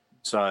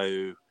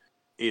 So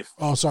if...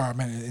 Oh, sorry, I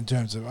meant in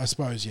terms of, I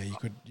suppose, yeah,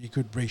 you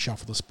could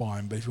reshuffle the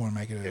spine, but if you want to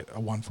make it a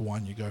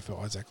one-for-one, you go for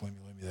Isaac Lumi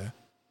there.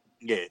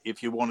 Yeah,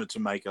 if you wanted to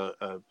make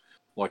a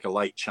like a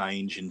late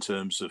change in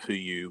terms of who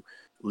you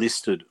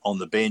listed on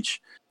the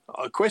bench.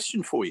 A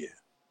question for you.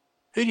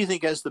 Who do you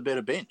think has the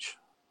better bench?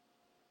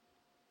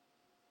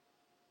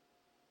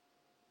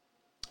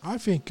 I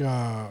think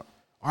I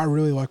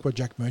really like what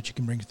Jack Murchie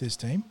can bring to this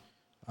team.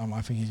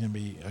 I think he's going to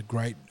be a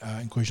great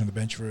inclusion on the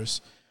bench for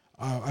us.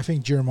 I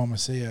think Jeremiah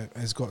Masia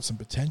has got some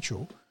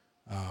potential,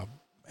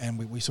 and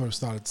we sort of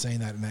started seeing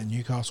that in that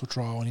Newcastle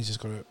trial, and he's just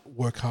got to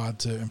work hard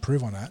to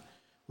improve on that,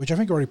 which I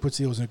think already puts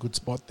the Eels in a good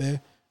spot there.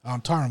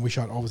 Tyron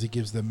Wishart obviously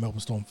gives the Melbourne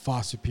Storm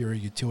far superior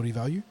utility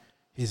value.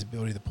 His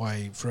ability to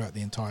play throughout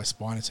the entire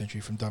spine,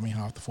 essentially from dummy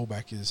half to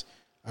fullback, is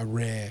a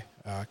rare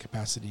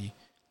capacity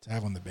to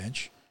have on the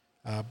bench.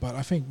 But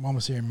I think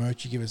Momasia and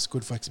Murchie give us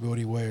good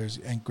flexibility,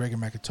 and Greg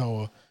and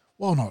Makatoa,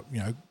 while not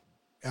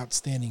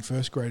outstanding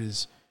first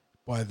graders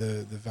by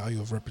the value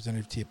of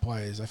representative tier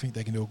players, I think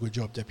they can do a good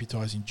job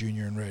deputising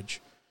Junior and Reg.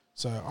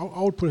 So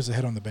I would put us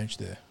ahead on the bench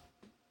there.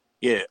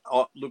 Yeah,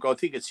 look, I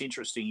think it's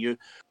interesting. You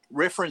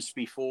referenced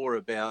before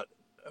about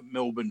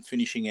Melbourne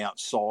finishing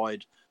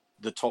outside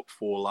the top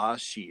four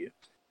last year,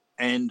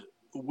 and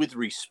with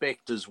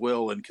respect as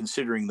well, and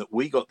considering that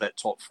we got that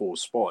top four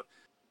spot,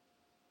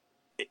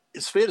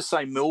 it's fair to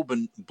say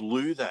Melbourne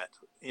blew that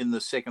in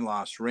the second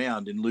last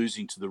round in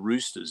losing to the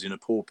Roosters in a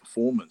poor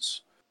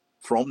performance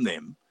from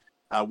them,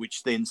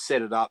 which then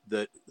set it up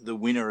that the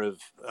winner of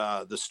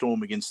the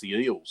Storm against the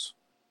Eels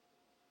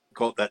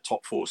got that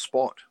top four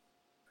spot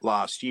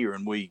last year,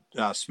 and we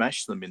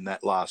smashed them in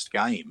that last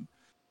game.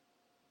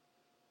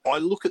 I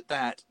look at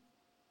that,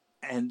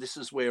 and this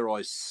is where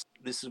I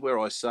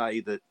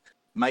say that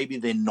maybe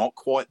they're not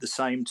quite the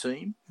same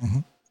team,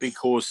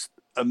 because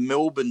a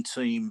Melbourne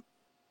team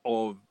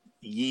of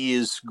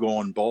years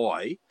gone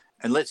by,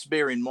 and let's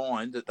bear in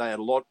mind that they had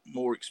a lot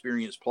more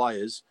experienced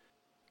players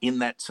in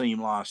that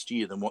team last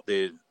year than what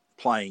they're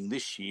playing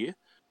this year.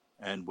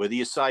 And whether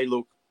you say,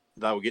 look,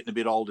 they were getting a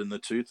bit old in the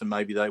tooth and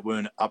maybe they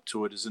weren't up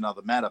to it is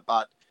another matter,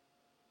 but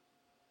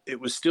it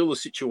was still a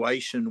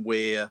situation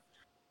where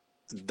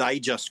they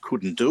just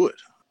couldn't do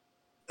it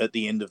at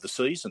the end of the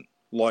season.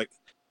 Like,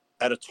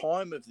 at a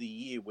time of the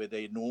year where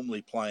they're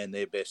normally playing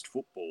their best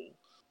football,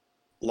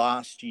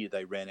 last year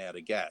they ran out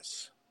of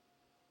gas.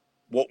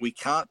 What we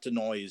can't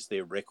deny is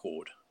their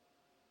record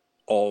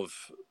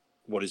of,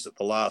 what is it,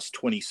 the last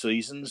 20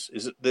 seasons?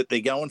 Is it that they're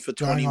going for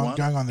 21?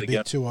 Going on the big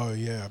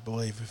 2-0, yeah, I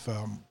believe, if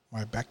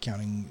my back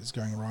counting is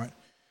going right.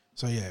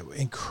 So, yeah,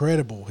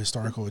 incredible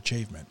historical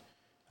achievement.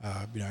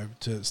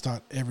 To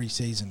start every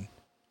season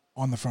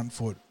on the front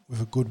foot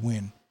with a good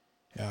win,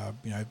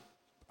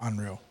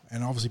 unreal.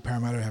 And obviously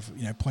Parramatta have,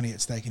 plenty at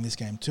stake in this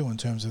game too in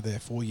terms of their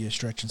 4-year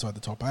stretch inside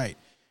the top 8.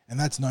 And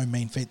that's no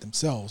mean feat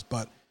themselves,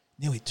 but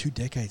nearly 2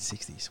 decades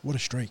 60s. What a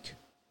streak.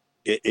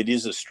 It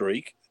is a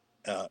streak.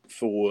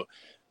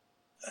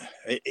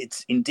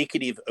 It's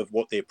indicative of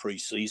what their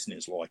pre-season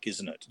is like,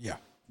 isn't it? Yeah.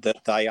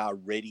 That they are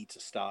ready to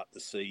start the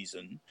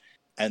season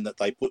and that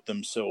they put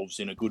themselves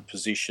in a good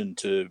position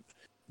to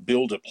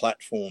build a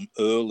platform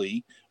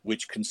early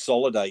which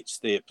consolidates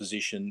their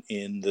position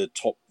in the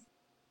top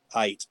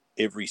 8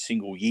 every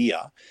single year.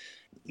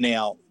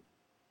 Now,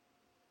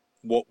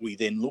 what we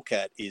then look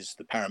at is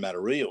the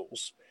Parramatta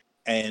Eels,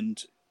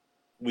 and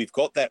we've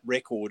got that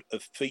record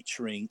of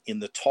featuring in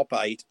the top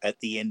 8 at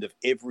the end of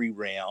every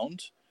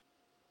round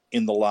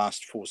in the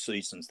last 4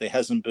 seasons. There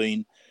hasn't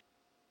been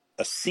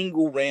a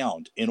single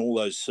round in all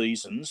those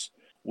seasons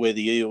where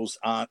the Eels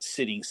aren't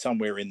sitting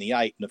somewhere in the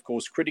 8. And, of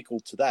course, critical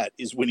to that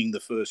is winning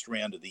the first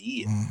round of the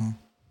year. Mm-hmm.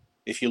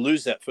 If you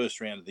lose that first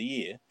round of the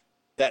year,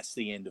 that's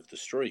the end of the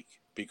streak,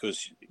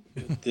 because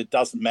it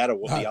doesn't matter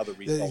what the other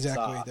results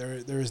are.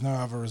 There is no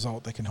other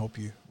result that can help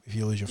you if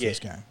you lose your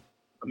first game.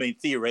 I mean,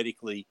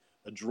 theoretically,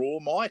 a draw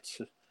might,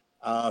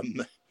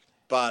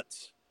 but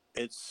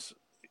it's,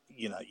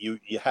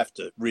 you have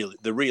to really,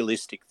 the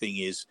realistic thing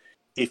is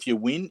if you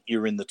win,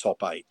 you're in the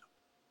top 8,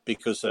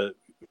 because a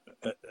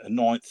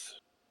ninth,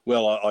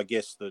 well, I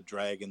guess the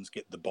Dragons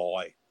get the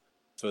bye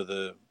for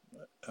the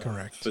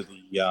correct for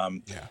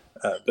the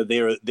but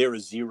they're a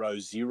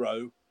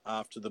 0-0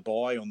 after the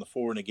bye on the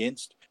for and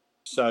against.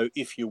 So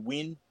if you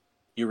win,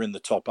 you're in the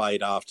top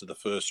 8 after the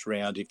first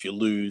round. If you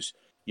lose,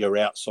 you're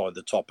outside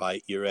the top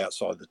 8. You're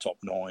outside the top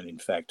 9, in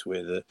fact,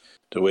 where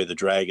the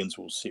Dragons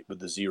will sit with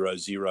the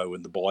 0-0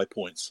 and the bye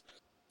points.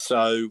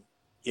 So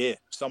yeah,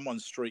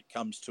 someone's streak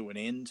comes to an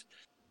end.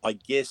 I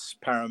guess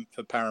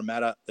for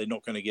Parramatta, they're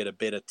not going to get a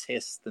better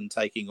test than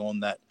taking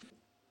on that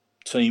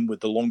team with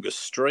the longest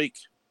streak.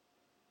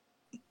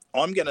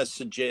 I'm going to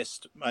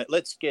suggest, mate,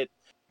 let's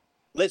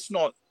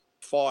not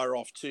fire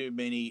off too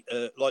many.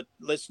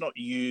 Let's not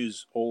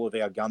use all of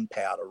our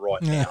gunpowder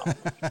right now.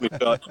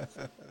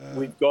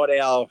 we've got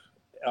our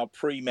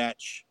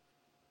pre-match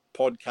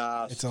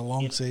podcast. It's a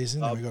long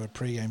season, and we've got a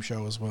pre-game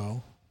show as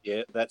well.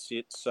 Yeah, that's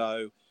it.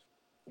 So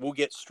we'll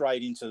get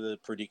straight into the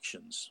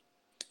predictions.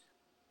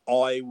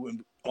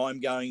 I'm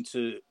going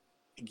to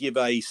give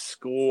a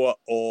score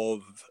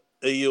of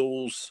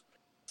Eels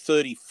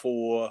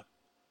 34,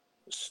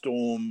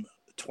 Storm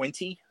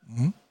 20.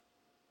 Mm-hmm.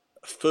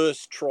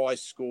 First try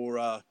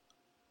scorer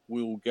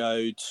will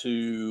go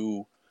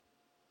to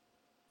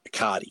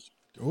Cardi.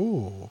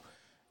 Ooh.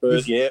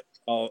 Yeah,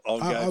 I'll go.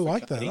 I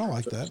like that. I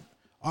like that.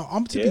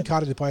 I'm tipping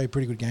Carter to play a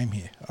pretty good game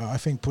here. I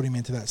think put him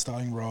into that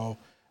starting role,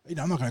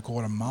 I'm not going to call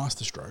it a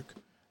masterstroke,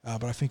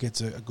 but I think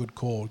it's a good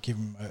call. Give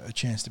him a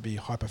chance to be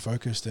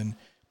hyper-focused and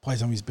play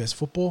some of his best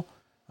football.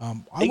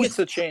 He gets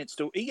the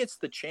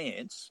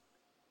chance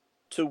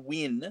to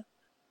win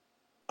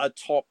a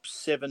top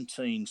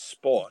 17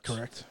 spot.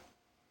 Correct.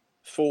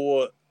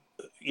 For,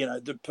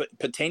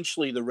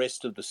 potentially the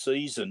rest of the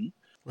season.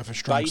 With a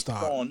strong based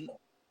start. On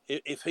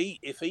if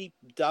he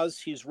does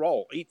his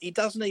role, he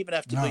doesn't even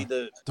have to be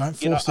the. Don't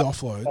force the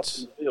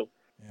offloads.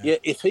 Yeah,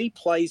 if he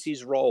plays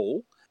his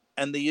role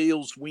and the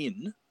Eels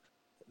win,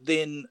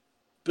 then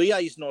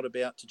BA's not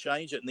about to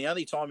change it. And the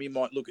only time he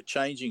might look at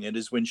changing it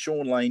is when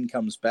Sean Lane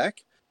comes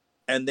back,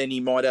 and then he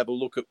might have a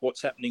look at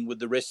what's happening with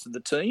the rest of the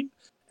team.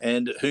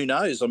 And who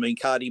knows? I mean,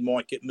 Cardi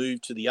might get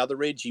moved to the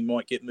other edge. He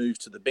might get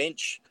moved to the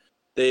bench.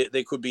 There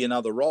could be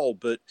another role.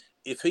 But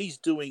if he's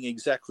doing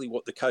exactly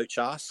what the coach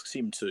asks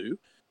him to,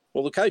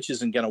 well, the coach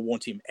isn't going to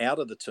want him out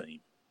of the team,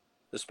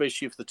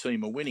 especially if the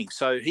team are winning.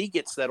 So he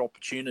gets that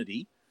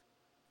opportunity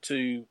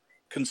to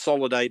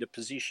consolidate a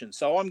position.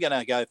 So I'm going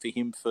to go for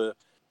him for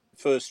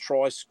first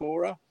try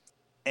scorer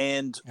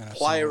and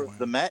player of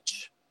the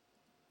match,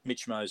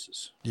 Mitch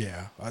Moses.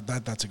 Yeah,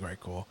 that's a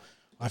great call.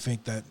 I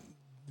think that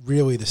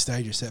really the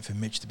stage is set for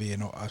Mitch to be a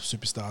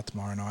superstar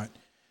tomorrow night.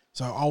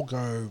 So I'll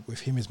go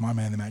with him as my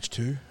man of the match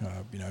too.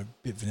 A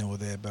bit vanilla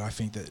there, but I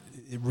think that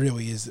it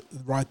really is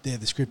right there.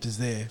 The script is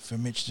there for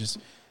Mitch to just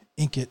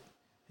ink it,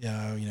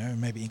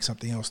 maybe ink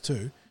something else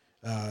too,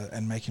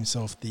 and make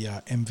himself the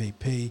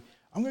MVP.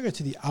 I'm going to go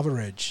to the other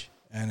edge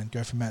and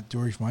go for Matt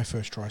Dury for my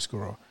first try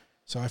scorer.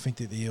 So I think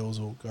that the Eels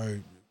will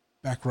go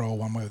back roll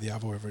one way or the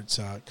other, whether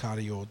it's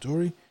Cardi or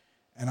Dury.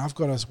 And I've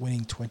got us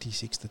winning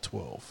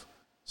 26-12.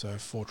 So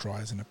 4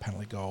 tries and a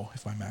penalty goal,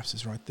 if my maths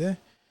is right there.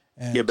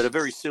 And yeah, but a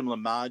very similar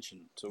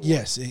margin.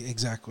 Yes,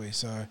 exactly.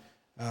 So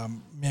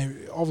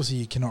obviously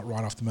you cannot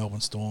write off the Melbourne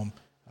Storm,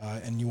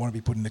 and you want to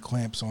be putting the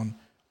clamps on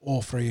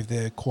all 3 of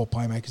their core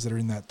playmakers that are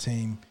in that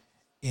team,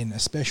 in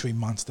especially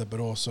Munster,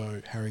 but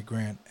also Harry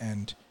Grant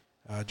and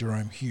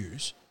Jerome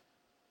Hughes.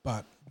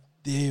 But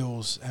the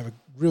Eels have a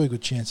really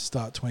good chance to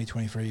start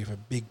 2023 with a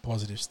big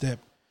positive step.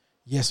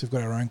 Yes, we've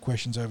got our own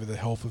questions over the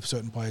health of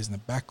certain players in the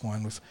back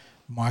line with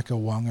Micah,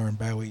 Wanga and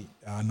Bailey,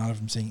 none of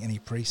them seeing any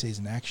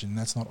preseason action.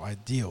 That's not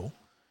ideal.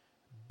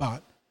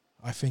 But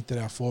I think that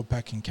our forward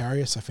pack can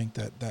carry us. I think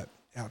that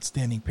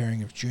outstanding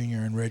pairing of Junior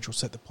and Reg will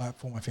set the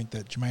platform. I think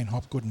that Jermaine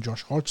Hopgood and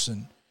Josh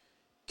Hodgson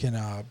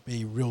can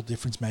be real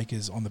difference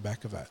makers on the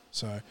back of that.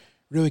 So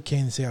really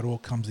keen to see how it all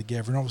comes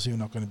together. And obviously we're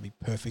not going to be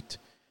perfect,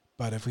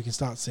 but if we can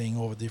start seeing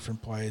all the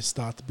different players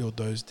start to build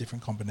those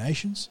different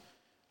combinations,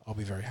 I'll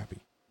be very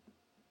happy.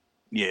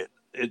 Yeah,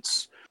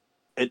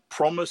 it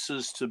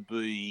promises to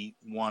be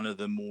one of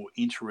the more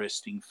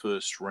interesting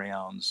first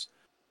rounds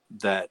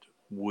that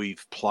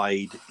we've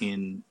played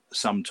in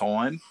some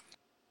time,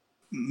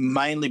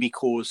 mainly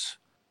because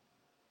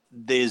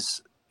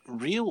there's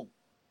real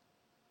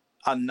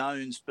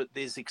unknowns, but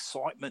there's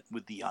excitement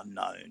with the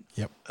unknown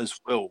as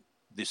well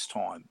this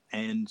time.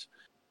 And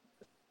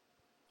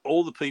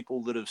all the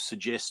people that have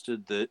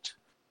suggested that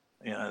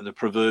the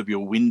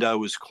proverbial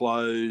window is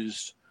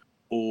closed,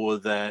 or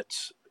that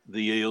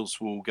the Eels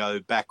will go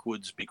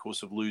backwards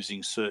because of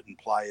losing certain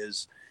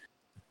players,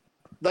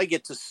 they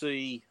get to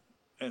see,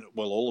 and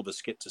well, all of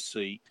us get to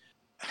see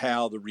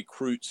how the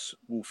recruits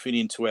will fit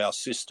into our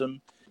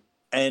system.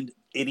 And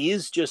it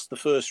is just the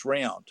first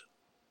round.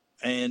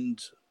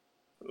 And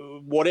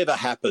whatever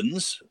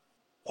happens,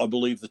 I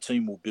believe the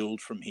team will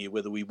build from here.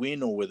 Whether we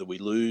win or whether we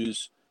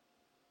lose,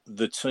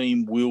 the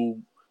team will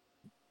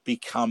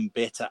become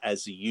better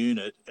as a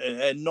unit,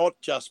 and not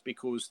just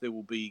because there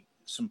will be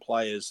some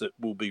players that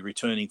will be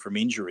returning from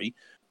injury,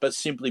 but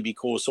simply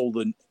because all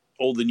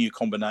the new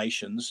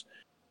combinations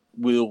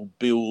will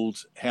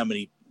build how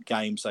many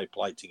games they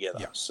played together.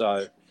 Yeah.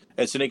 So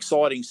it's an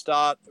exciting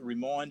start. A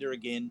reminder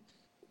again,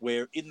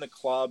 we're in the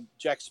club,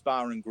 Jack's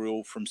Bar and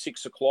Grill, from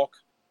 6:00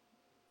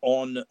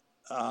 on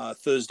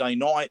Thursday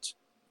night.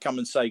 Come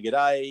and say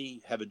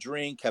g'day, have a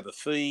drink, have a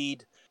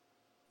feed,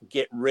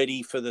 get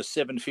ready for the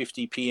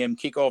 7:50 p.m.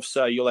 kickoff.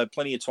 So you'll have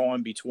plenty of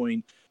time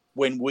between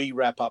when we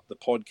wrap up the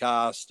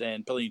podcast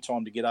and plenty of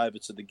time to get over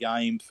to the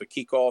game for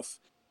kickoff.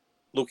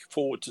 Looking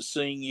forward to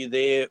seeing you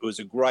there. It was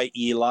a great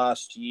year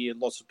last year.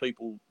 Lots of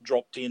people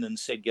dropped in and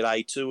said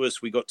g'day to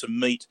us. We got to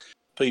meet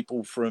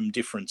people from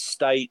different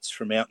states,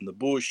 from out in the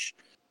bush,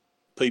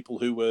 people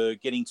who were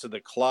getting to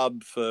the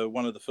club for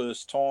one of the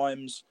first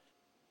times.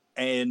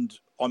 And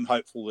I'm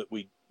hopeful that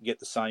we get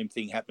the same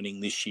thing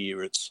happening this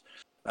year. It's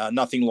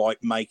nothing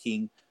like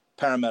making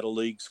Parramatta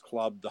Leagues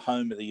Club the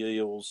home of the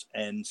Eels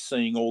and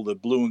seeing all the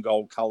blue and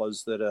gold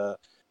colours that are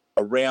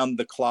around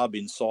the club,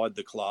 inside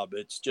the club.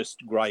 It's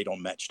just great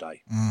on match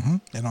day. Mm-hmm.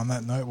 And on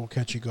that note, we'll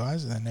catch you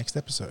guys in the next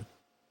episode.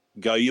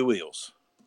 Go you Eels.